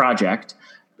peeve project,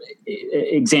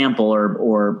 example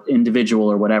or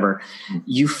individual or whatever,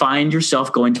 you find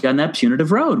yourself going down that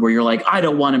punitive road where you're like, I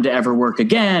don't want him to ever work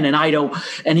again,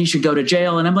 and he should go to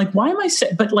jail. And I'm like, why am I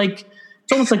saying? But like,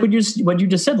 it's almost like what you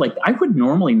just said. Like, I would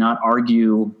normally not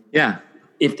argue. Yeah.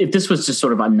 If this was just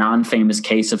sort of a non-famous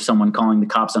case of someone calling the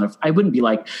cops on I wouldn't be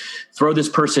like, throw this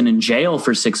person in jail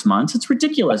for 6 months. It's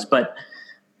ridiculous. But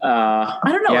I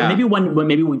don't know. Yeah. Maybe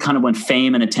when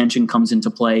fame and attention comes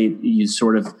into play, you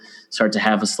sort of start to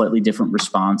have a slightly different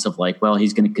response of like, well,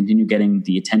 he's going to continue getting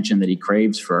the attention that he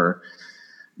craves for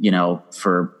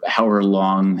however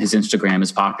long his Instagram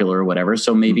is popular or whatever.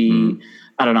 So maybe,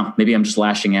 I don't know, maybe I'm just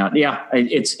lashing out. Yeah.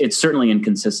 It's certainly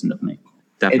inconsistent of me.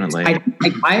 Definitely.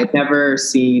 I had never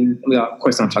seen, of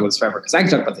course I don't talk about this forever because I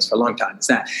can talk about this for a long time. It's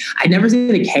that I'd never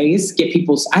seen a case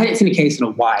I hadn't seen a case in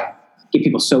a while get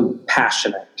people so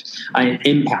passionate and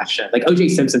impassionate. Like O.J.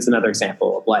 Simpson's another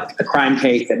example of like a crime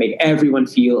case that made everyone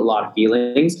feel a lot of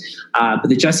feelings. But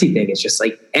the Jesse thing is just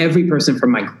like every person from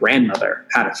my grandmother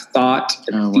had a thought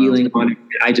and a feeling on it. And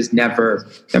I just never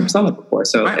saw that before.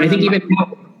 So I think even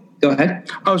now, go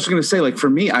ahead. I was just going to say, like, for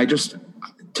me, I just,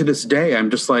 to this day, I'm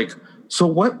just like, so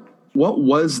what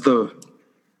was the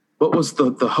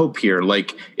hope here?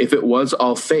 Like, if it was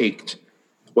all faked,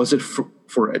 was it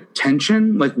for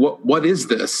attention? Like, what is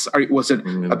this? Was it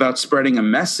about spreading a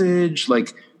message?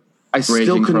 Like, I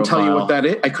still couldn't tell you what that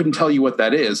is. I couldn't tell you what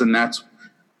that is. And that's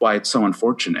why it's so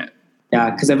unfortunate.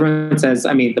 Yeah. Cause everyone says,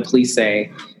 the police say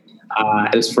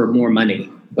it was for more money,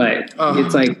 but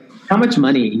it's like, how much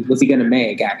money was he going to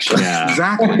make actually? Yeah.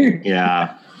 Exactly.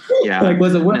 Yeah. Yeah. Like,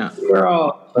 was it what?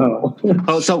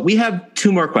 So we have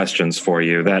two more questions for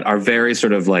you that are very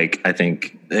sort of like, I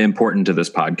think, important to this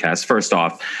podcast. First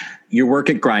off, your work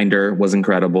at Grindr was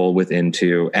incredible with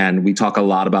Into, and we talk a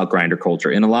lot about Grindr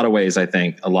culture. In a lot of ways, I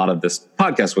think a lot of this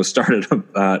podcast was started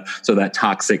so that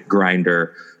toxic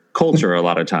Grindr culture a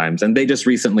lot of times. And they just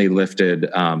recently lifted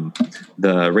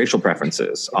the racial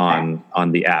preferences on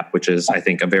the app, which is, I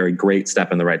think, a very great step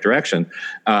in the right direction.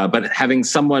 But having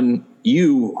someone,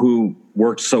 who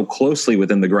worked so closely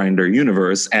within the Grindr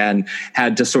universe and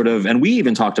had to sort of, and we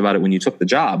even talked about it when you took the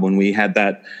job, when we had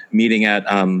that meeting at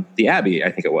the Abbey,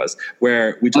 I think it was,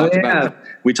 where we talked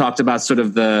about sort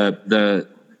of the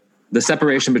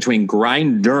separation between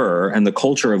Grindr and the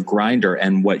culture of Grindr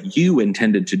and what you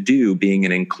intended to do, being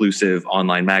an inclusive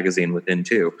online magazine within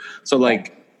too. So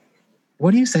like,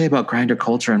 what do you say about Grindr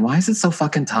culture and why is it so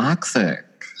fucking toxic?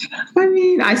 I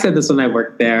mean, I said this when I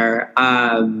worked there,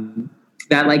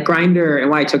 that like Grindr, and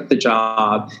why I took the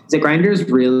job, is that Grindr is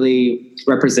really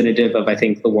representative of, I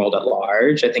think, the world at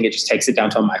large. I think it just takes it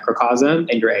down to a microcosm,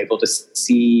 and you're able to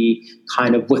see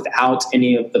kind of without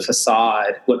any of the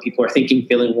facade what people are thinking,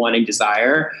 feeling, wanting,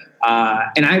 desire.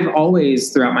 And I've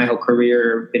always, throughout my whole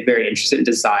career, been very interested in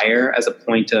desire as a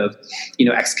point of,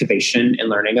 excavation and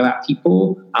learning about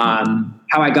people.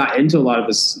 How I got into a lot of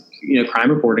this, crime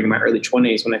reporting in my early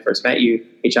 20s when I first met you,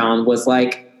 H. Allen,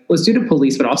 was due to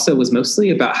police, but also was mostly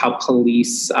about how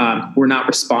police were not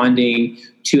responding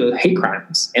to hate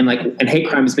crimes. And hate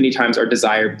crimes many times are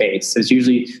desire based. So it's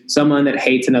usually someone that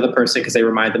hates another person because they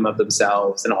remind them of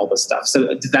themselves and all this stuff.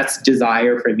 So that's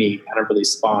desire for me, kind of really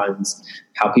spawns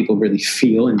how people really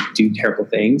feel and do terrible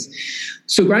things.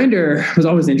 So Grindr was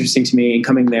always interesting to me. And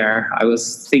coming there, I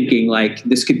was thinking like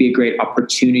this could be a great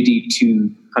opportunity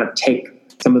to kind of take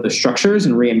some of the structures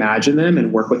and reimagine them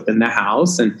and work within the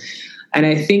house. And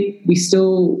I think we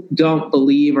still don't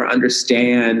believe or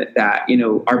understand that,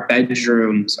 our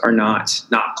bedrooms are not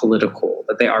political,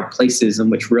 that they are places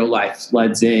in which real life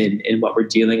floods in, and what we're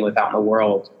dealing with out in the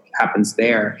world happens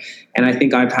there. And I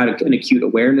think I've had an acute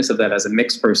awareness of that as a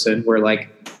mixed person, where like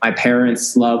my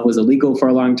parents' love was illegal for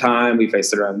a long time. We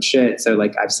faced their own shit. So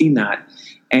like I've seen that.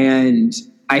 And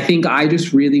I think I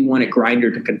just really wanted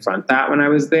Grindr to confront that when I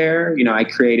was there. I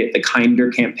created the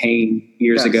Kinder campaign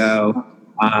years ago.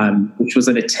 Which was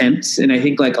an attempt. And I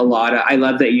think like I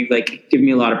love that you like give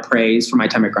me a lot of praise for my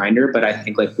time at Grindr, but I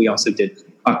think like we also did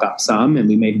fuck up some and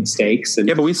we made mistakes. And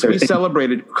yeah, but we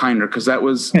celebrated Kinder because that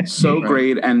was so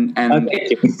great and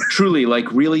truly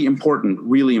like really important.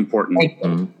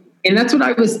 And that's what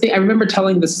I was I remember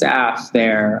telling the staff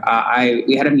there,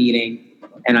 we had a meeting,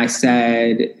 and I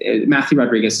said, Matthew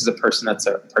Rodriguez is a person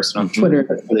on Twitter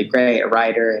that's really great, a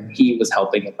writer, and he was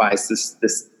helping advise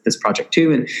this project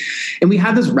too. And we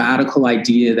had this radical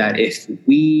idea that if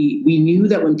we knew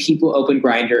that when people opened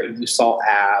Grindr and you saw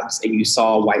abs and you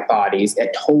saw white bodies,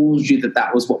 it told you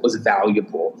that was what was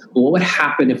valuable. But what would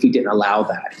happen if we didn't allow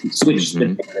that? If we switched the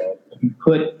narrative,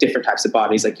 put different types of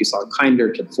bodies like you saw in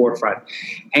Grindr to the forefront.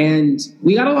 And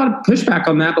we got a lot of pushback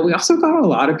on that, but we also got a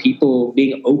lot of people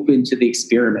being open to the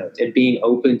experiment and being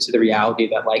open to the reality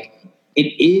that like,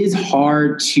 it is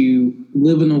hard to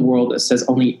live in a world that says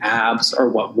only abs are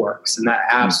what works, and that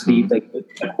abs be like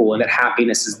cool, and that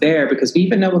happiness is there, because we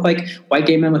even know with like white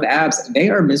gay men with abs, they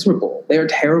are miserable. They are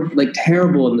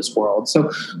terrible in this world.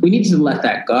 So we need to let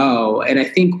that go. And I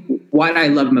think what I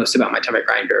love most about my time at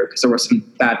Grindr, because there were some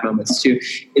bad moments too,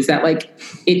 is that like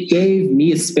it gave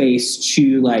me a space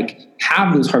to like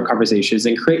have those hard conversations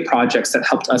and create projects that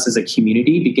helped us as a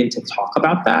community begin to talk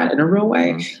about that in a real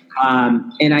way.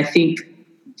 And I think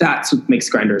that's what makes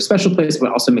Grindr a special place,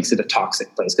 but also makes it a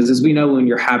toxic place. Because as we know, when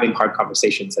you're having hard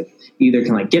conversations, like you either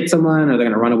can like get someone or they're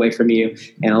going to run away from you.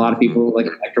 And a lot of people like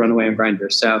to run away on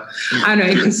Grindr. So I don't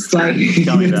know, it's like,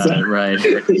 tell me about it, right?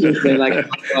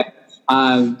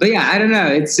 But yeah, I don't know.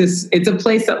 It's a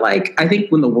place that like, I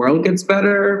think when the world gets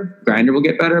better, Grindr will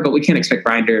get better, but we can't expect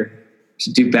Grindr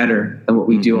to do better than what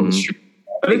we do on the street.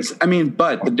 But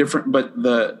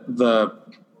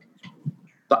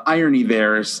the irony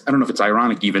there is, I don't know if it's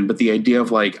ironic even, but the idea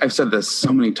of like, I've said this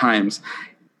so many times,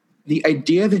 the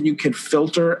idea that you could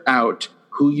filter out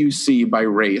who you see by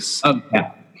race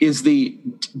is the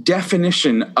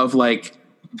definition of like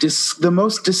the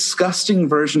most disgusting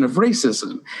version of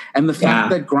racism. And the fact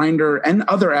that Grindr and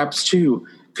other apps too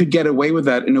could get away with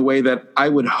that in a way that I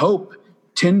would hope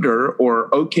Tinder or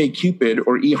OkCupid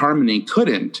or eHarmony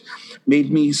couldn't, made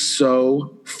me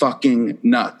so fucking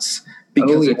nuts.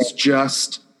 Because it's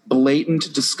just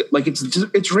blatant, like it's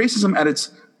racism at its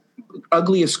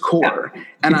ugliest core,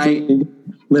 and I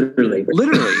literally,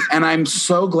 and I'm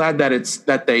so glad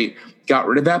that they got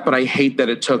rid of that. But I hate that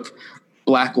it took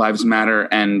Black Lives Matter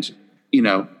and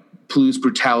police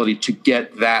brutality to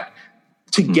get that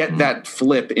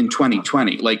flip in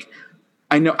 2020. Like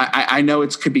I know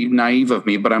it could be naive of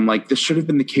me, but I'm like, this should have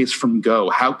been the case from go.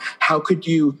 How could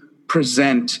you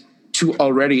present to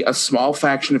already a small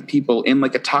faction of people in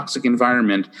like a toxic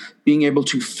environment, being able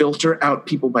to filter out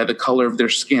people by the color of their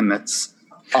skin? That's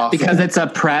awful. Because it's a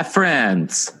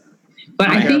preference. But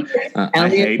I think I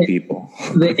hate people.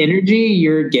 The energy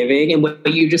you're giving and what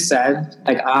you just said,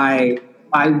 like I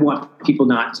want people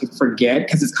not to forget,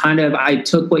 because it's kind of, I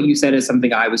took what you said as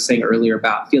something I was saying earlier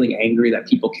about feeling angry that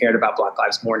people cared about Black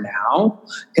lives more now.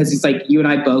 Because it's like, you and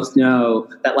I both know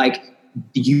that like,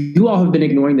 you all have been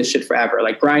ignoring this shit forever.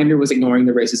 Like Grindr was ignoring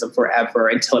the racism forever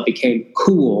until it became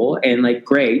cool and like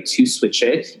great to switch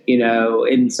it,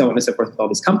 and so on and so forth with all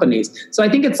these companies. So I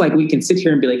think it's like we can sit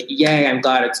here and be like, yay, I'm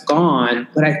glad it's gone.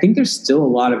 But I think there's still a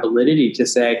lot of validity to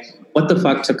say, what the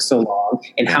fuck took so long?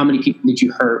 And how many people did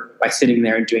you hurt by sitting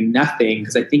there and doing nothing?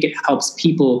 Because I think it helps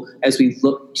people as we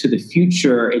look to the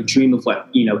future and dream of what,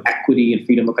 equity and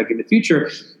freedom look like in the future.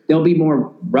 There'll be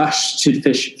more rush to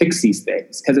fix these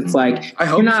things. Because it's like, I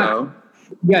hope so.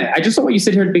 Yeah, I just don't want you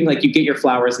sit here and being like, you get your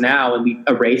flowers now and we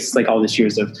erase like all these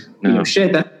years of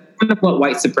shit. That's kind of what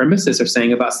white supremacists are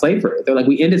saying about slavery. They're like,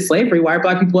 we ended slavery. Why are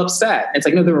Black people upset? And it's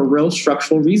like, no, there are real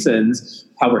structural reasons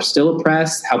how we're still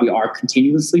oppressed, how we are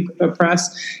continuously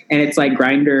oppressed. And it's like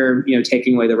Grindr,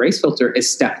 taking away the race filter is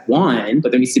step one,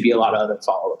 but there needs to be a lot of other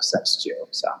follow-up steps too.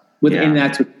 So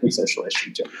that's a social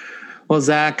issue too. Well,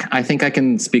 Zach, I think I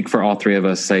can speak for all three of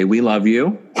us. Say we love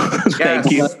you. Thank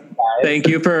you. Thank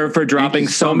you for dropping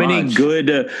so many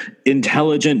good,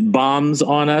 intelligent bombs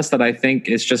on us that I think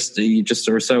is you just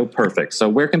are so perfect. So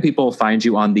where can people find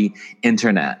you on the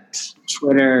internet?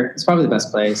 Twitter. It's probably the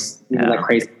best place. That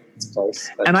crazy place.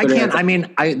 But and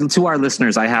Twitter, to our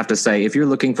listeners, I have to say, if you're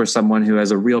looking for someone who has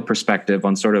a real perspective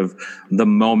on sort of the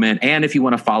moment, and if you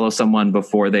want to follow someone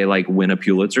before they like win a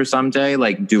Pulitzer someday,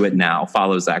 like do it now.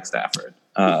 Follow Zach Stafford.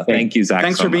 Thank you, Zach.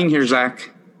 Thanks for being here, Zach.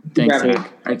 Thanks, Zach. All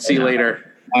right, see you later.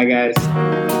 Bye, guys.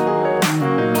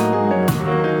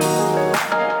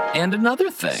 And another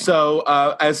thing. So,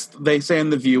 as they say in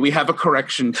The View, we have a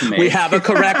correction to make.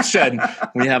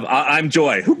 I'm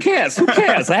Joy. Who cares?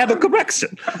 I have a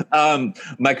correction.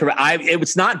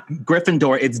 It's not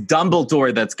Gryffindor. It's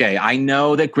Dumbledore that's gay. I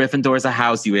know that Gryffindor is a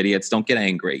house, you idiots. Don't get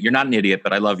angry. You're not an idiot,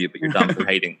 but I love you. But you're dumb for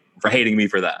hating me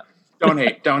for that. Don't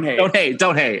hate. Don't hate.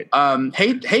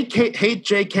 Hate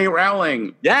J.K.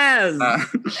 Rowling. Yes.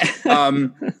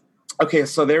 Okay,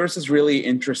 so there was this really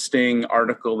interesting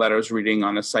article that I was reading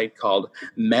on a site called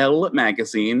Mel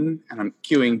Magazine, and I'm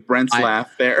cueing Brent's laugh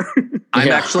there.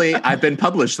 I've been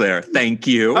published there. Thank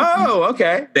you. Oh,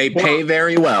 okay. They pay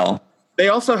very well. They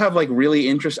also have like really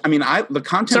interesting. I mean, the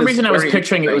content. For some reason, I was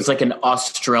picturing it was like an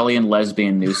Australian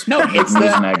lesbian news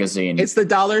magazine. It's the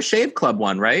Dollar Shave Club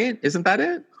one, right? Isn't that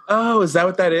it? Oh, is that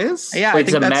what that is? Yeah,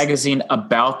 it's a magazine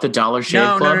about the Dollar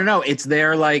Shave Club. No. It's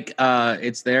their like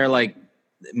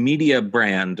media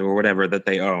brand or whatever that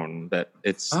they own. That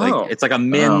it's like a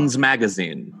men's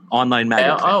magazine, online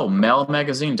magazine.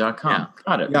 melmagazine.com. Yeah.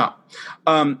 Got it.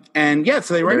 Yeah.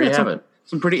 So they write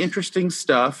some pretty interesting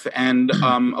stuff and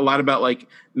a lot about like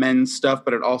men's stuff,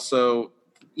 but it also,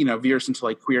 veers into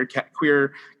like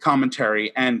queer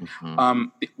commentary. And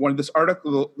this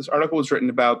article was written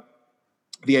about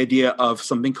the idea of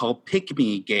something called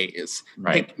pick-me gaze.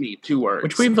 Right. Pick-me, 2 words.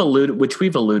 Which we've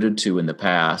alluded to in the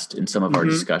past in some of our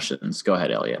discussions. Go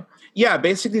ahead, Elliot. Yeah,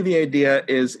 basically the idea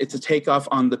is it's a takeoff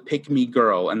on the pick-me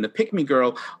girl. And the pick-me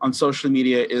girl on social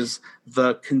media is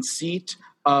the conceit,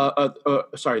 the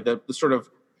sort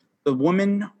of the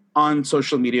woman on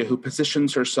social media who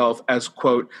positions herself as,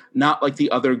 quote, not like the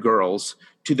other girls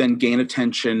to then gain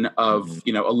attention of,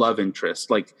 a love interest.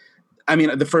 Like, I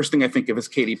mean, the first thing I think of is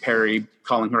Katy Perry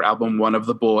calling her album One of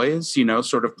the Boys,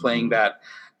 sort of playing that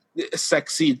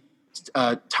sexy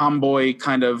tomboy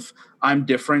kind of I'm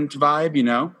different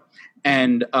vibe,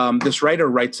 And this writer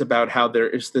writes about how there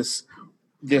is this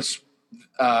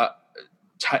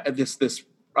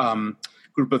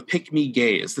group of pick-me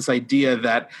gays, this idea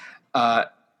that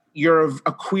you're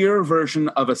a queer version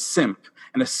of a simp.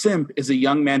 And a simp is a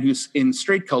young man who's in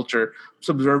straight culture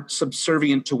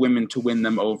subservient to women to win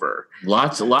them over.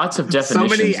 Lots of definitions so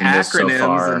many in this so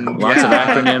far. Lots of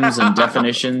acronyms and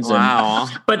definitions. Wow.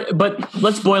 But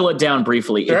let's boil it down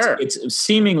briefly. Sure. It's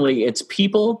seemingly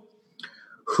people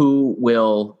who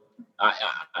will.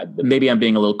 Maybe I'm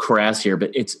being a little crass here,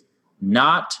 but it's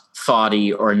not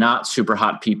thoughty or not super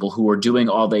hot people who are doing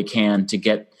all they can to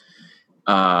get.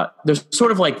 There's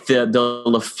sort of like the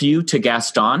Le Fou to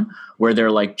Gaston, where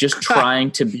they're like just trying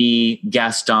to be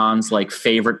Gaston's like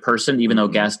favorite person, even though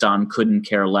Gaston couldn't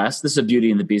care less. This is a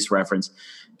Beauty and the Beast reference.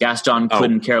 Gaston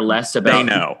couldn't care less about.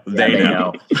 They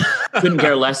know. Couldn't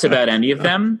care less about any of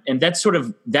them, and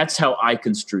that's how I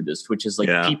construe this, which is like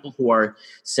people who are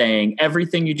saying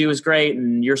everything you do is great,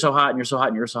 and you're so hot, and you're so hot,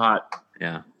 and you're so hot.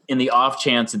 Yeah. In the off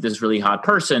chance that this really hot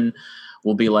person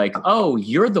will be like, oh,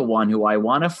 you're the one who I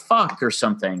want to fuck or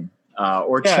something,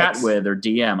 or chat with or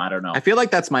DM. I don't know. I feel like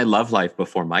that's my love life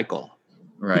before Michael.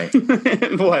 Right.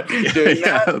 What? Doing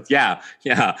that?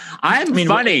 Yeah. I'm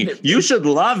funny. You should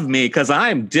love me because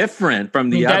I'm different from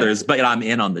the others, but I'm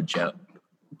in on the joke.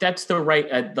 That's the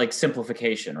right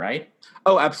simplification, right?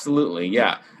 Oh, absolutely.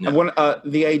 Yeah. And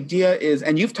the idea is,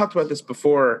 and you've talked about this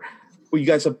before. We've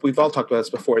all talked about this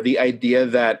before. The idea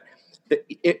that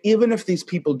even if these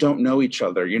people don't know each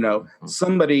other,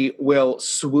 somebody will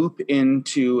swoop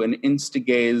into an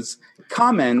Instagay's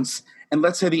comments, and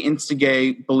let's say the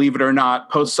Instagay, believe it or not,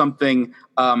 posts something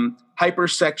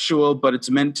hypersexual, but it's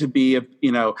meant to be,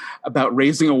 about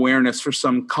raising awareness for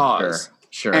some cause.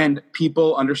 Sure. And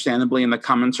people, understandably, in the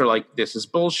comments are like, "This is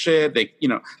bullshit." They,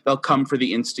 they'll come for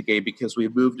the Instagay because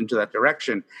we've moved into that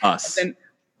direction. Us.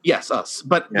 Yes, us.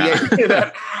 But the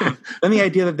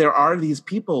idea that there are these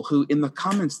people who, in the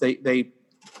comments, they're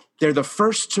the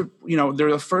first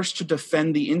to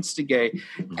defend the Instagay,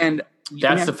 and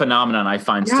that's the phenomenon I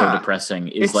find so depressing.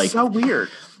 It's like so weird.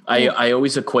 I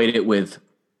always equate it with.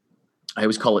 I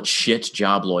always call it shit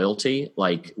job loyalty.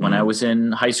 Like when I was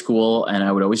in high school, and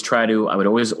I would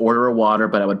always order a water,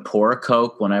 but I would pour a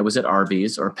Coke when I was at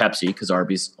Arby's or Pepsi, because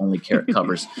Arby's only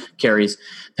carries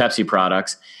Pepsi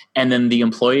products. And then the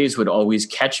employees would always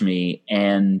catch me,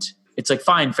 and it's like,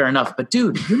 fine, fair enough. But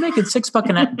dude, you're making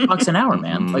 $6 an hour,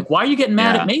 man. Like, why are you getting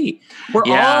mad at me? We're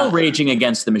all raging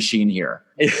against the machine here.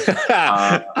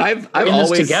 I've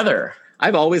always together.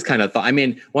 I've always kind of thought, I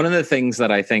mean, one of the things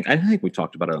that I think we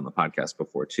talked about it on the podcast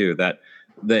before too, that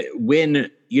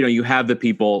when, you have the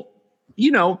people,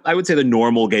 I would say the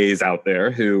normal gays out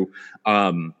there who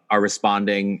are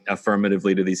responding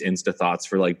affirmatively to these Insta thoughts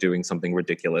for like doing something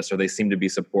ridiculous, or they seem to be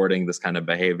supporting this kind of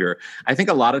behavior. I think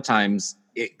a lot of times,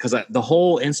 because the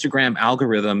whole Instagram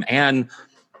algorithm and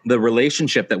the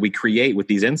relationship that we create with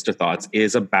these Insta thoughts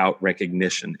is about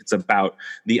recognition. It's about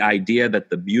the idea that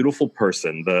the beautiful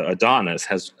person, the Adonis,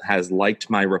 has liked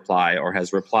my reply, or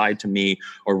has replied to me,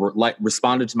 or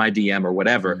responded to my DM or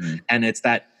whatever. And it's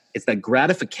that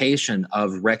gratification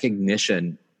of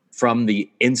recognition from the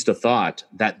insta thought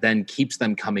that then keeps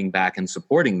them coming back and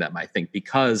supporting them, I think,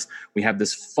 because we have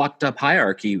this fucked up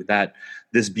hierarchy that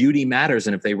this beauty matters,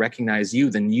 and if they recognize you,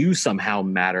 then you somehow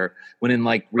matter. When in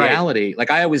like reality, like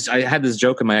I had this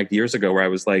joke in my act years ago where I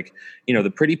was like, you know,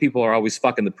 the pretty people are always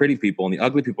fucking the pretty people, and the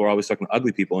ugly people are always fucking the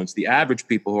ugly people, and it's the average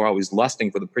people who are always lusting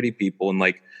for the pretty people and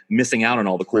like missing out on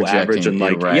all the cool average and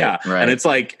like and it's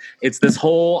like it's this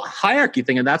whole hierarchy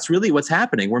thing, and that's really what's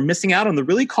happening. We're missing out on the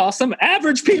really awesome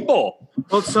average people.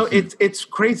 Well, so it's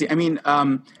crazy. I mean,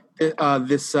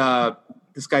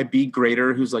 this guy B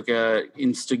Grader, who's like a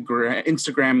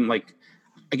Instagram like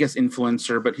I guess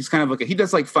influencer, but he's kind of like he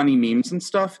does like funny memes and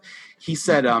stuff. He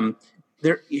said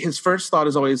his first thought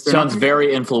is always sounds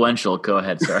very influential. Go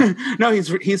ahead, sir. No,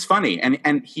 he's funny,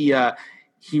 and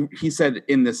he said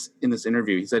in this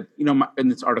interview, he said, you know, in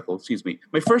this article, excuse me,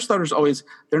 my first thought is always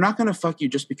they're not going to fuck you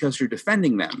just because you're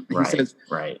defending them. He says,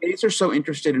 gays are so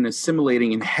interested in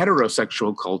assimilating in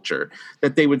heterosexual culture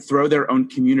that they would throw their own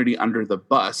community under the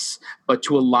bus, but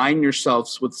to align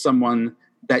yourselves with someone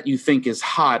that you think is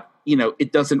hot, you know,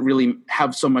 it doesn't really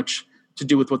have so much to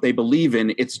do with what they believe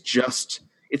in.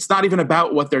 It's not even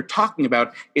about what they're talking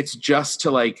about. It's just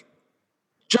to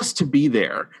be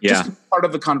there, just to be part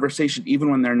of the conversation,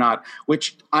 even when they're not.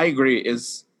 Which I agree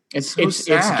is it's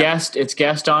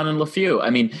Gaston and LeFou. I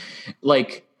mean,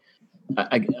 like,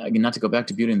 I not to go back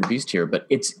to Beauty and the Beast here, but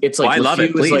it's like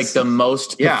LeFou is like the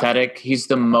most pathetic. He's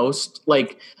the most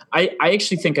like I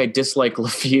actually think I dislike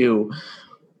LeFou.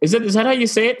 Is that how you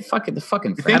say it? The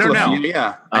fucking. I don't know.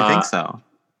 Yeah, I think so.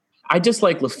 I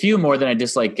dislike LeFou more than I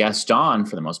dislike Gaston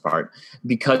for the most part,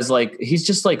 because like he's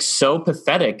just like so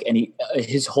pathetic, and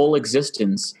his whole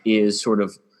existence is sort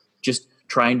of just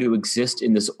trying to exist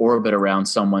in this orbit around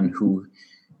someone who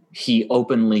he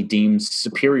openly deems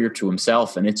superior to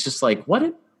himself, and it's just like what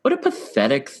a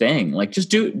pathetic thing. Like just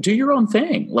do your own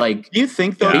thing. Like, do you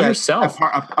think though that yourself.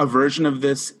 A version of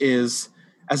this is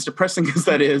as depressing as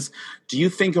that is? Do you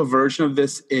think a version of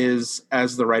this is,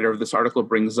 as the writer of this article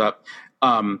brings up,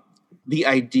 the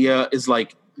idea is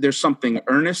like there's something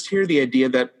earnest here, the idea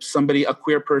that a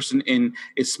queer person in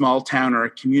a small town or a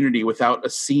community without a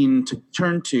scene to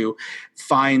turn to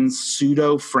finds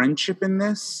pseudo friendship in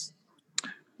this?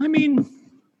 I mean,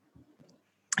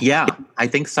 yeah, I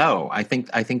think so. I think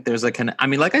there's I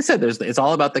mean, like I said, it's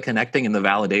all about the connecting and the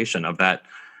validation of that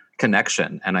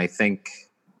connection. And I think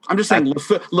I'm just saying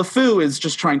LeFou is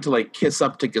just trying to like kiss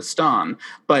up to Gaston,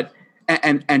 but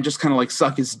and just kind of like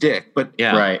suck his dick. But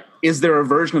is there a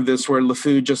version of this where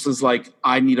LeFou just is like,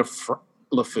 I need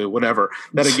LeFou, whatever,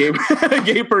 that a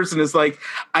gay person is like,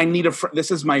 I need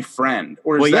this is my friend?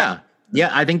 Or is yeah,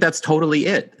 I think that's totally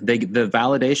it. The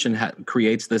validation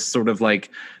creates this sort of like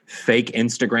fake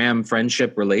Instagram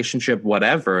friendship, relationship,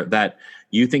 whatever, that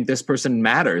you think this person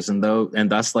matters, and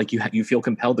thus like you feel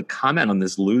compelled to comment on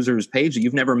this loser's page that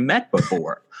you've never met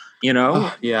before. You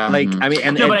know, like I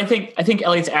mean, but I think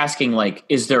Elliot's asking like,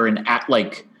 is there an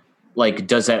like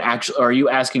does that actually? Are you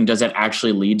asking does that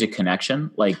actually lead to connection?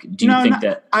 Like, do you think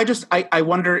that? I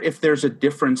wonder if there's a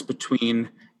difference between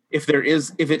if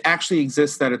it actually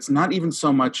exists, that it's not even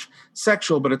so much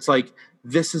sexual, but it's like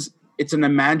it's an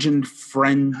imagined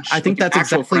friendship. I think that's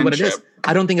exactly what it is.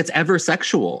 I don't think it's ever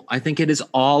sexual. I think it is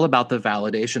all about the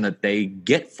validation that they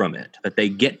get from it, that they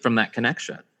get from that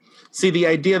connection. See, the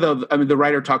idea, though, I mean, the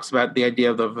writer talks about the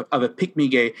idea of a pick-me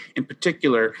gay in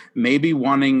particular, maybe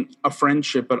wanting a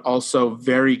friendship, but also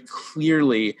very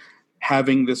clearly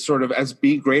having this sort of, as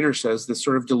B. Grader says, this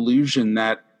sort of delusion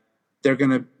that they're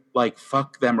going to like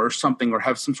fuck them or something, or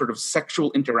have some sort of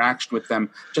sexual interaction with them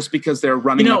just because they're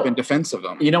running up in defense of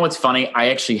them. You know what's funny?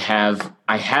 I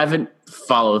haven't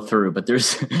followed through, but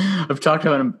I've talked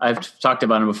about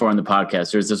him before on the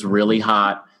podcast. There's this really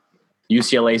hot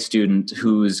UCLA student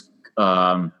who's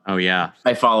I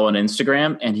follow on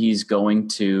Instagram, and he's going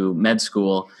to med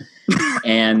school.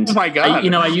 And oh my God.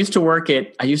 I used to work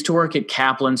at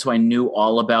Kaplan, so I knew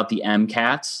all about the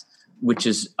MCATs, which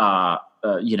is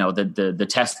the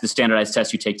test, the standardized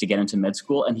test you take to get into med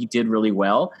school. And he did really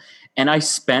well. And I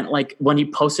spent when he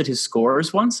posted his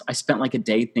scores once, I spent like a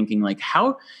day thinking like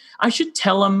how I should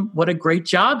tell him what a great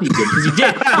job he did, because he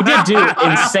did do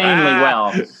insanely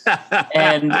well.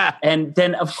 And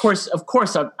then of course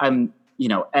I'm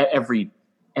every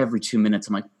 2 minutes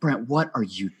I'm like, Brent, what are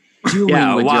you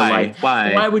doing with your life?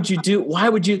 Why would you?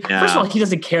 First of all, he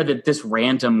doesn't care that this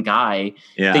random guy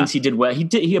thinks he did well.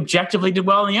 He objectively did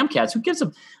well in the MCATs. Who gives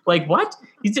him like what?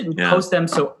 He didn't post them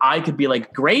so I could be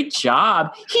like, great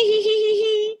job.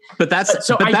 But that's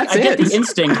I it. get the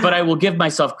instinct, but I will give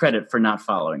myself credit for not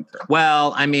following through.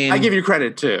 Well, I mean, I give you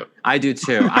credit too. I do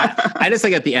too. I just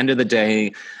think at the end of the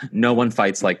day, no one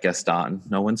fights like Gaston.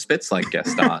 No one spits like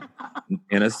Gaston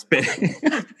in a spit.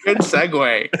 Good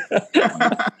segue.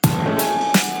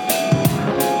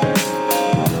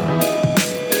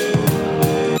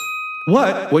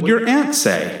 What would your aunt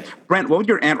say? Brent, what would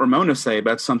your Aunt Ramona say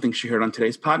about something she heard on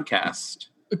today's podcast?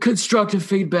 Constructive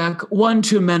feedback. One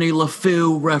too many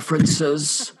LeFou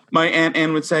references. My Aunt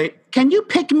Anne would say, "Can you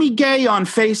pick me gay on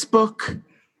Facebook?"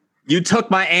 You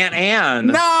took my Aunt Anne.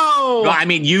 No! Well, I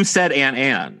mean, you said Aunt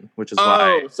Anne, which is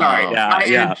why. Sorry. Yeah, My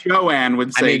yeah. Aunt Joanne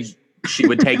would say... I mean, she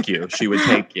would take you. She would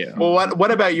take you. Well,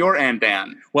 what about your Aunt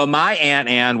Anne? Well, my Aunt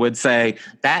Anne would say,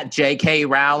 that J.K.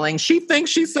 Rowling, she thinks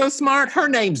she's so smart. Her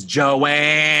name's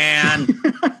Joanne.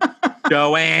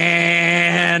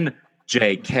 Joanne.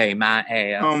 J.K. my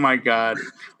ass. Oh, my God.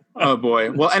 Oh,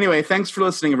 boy. Well, anyway, thanks for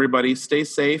listening, everybody. Stay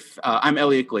safe. I'm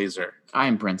Elliot Glazer.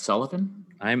 I'm Brent Sullivan.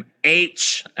 I'm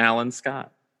H. Alan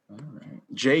Scott.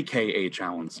 J.K.H.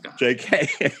 Alan Scott. J.K.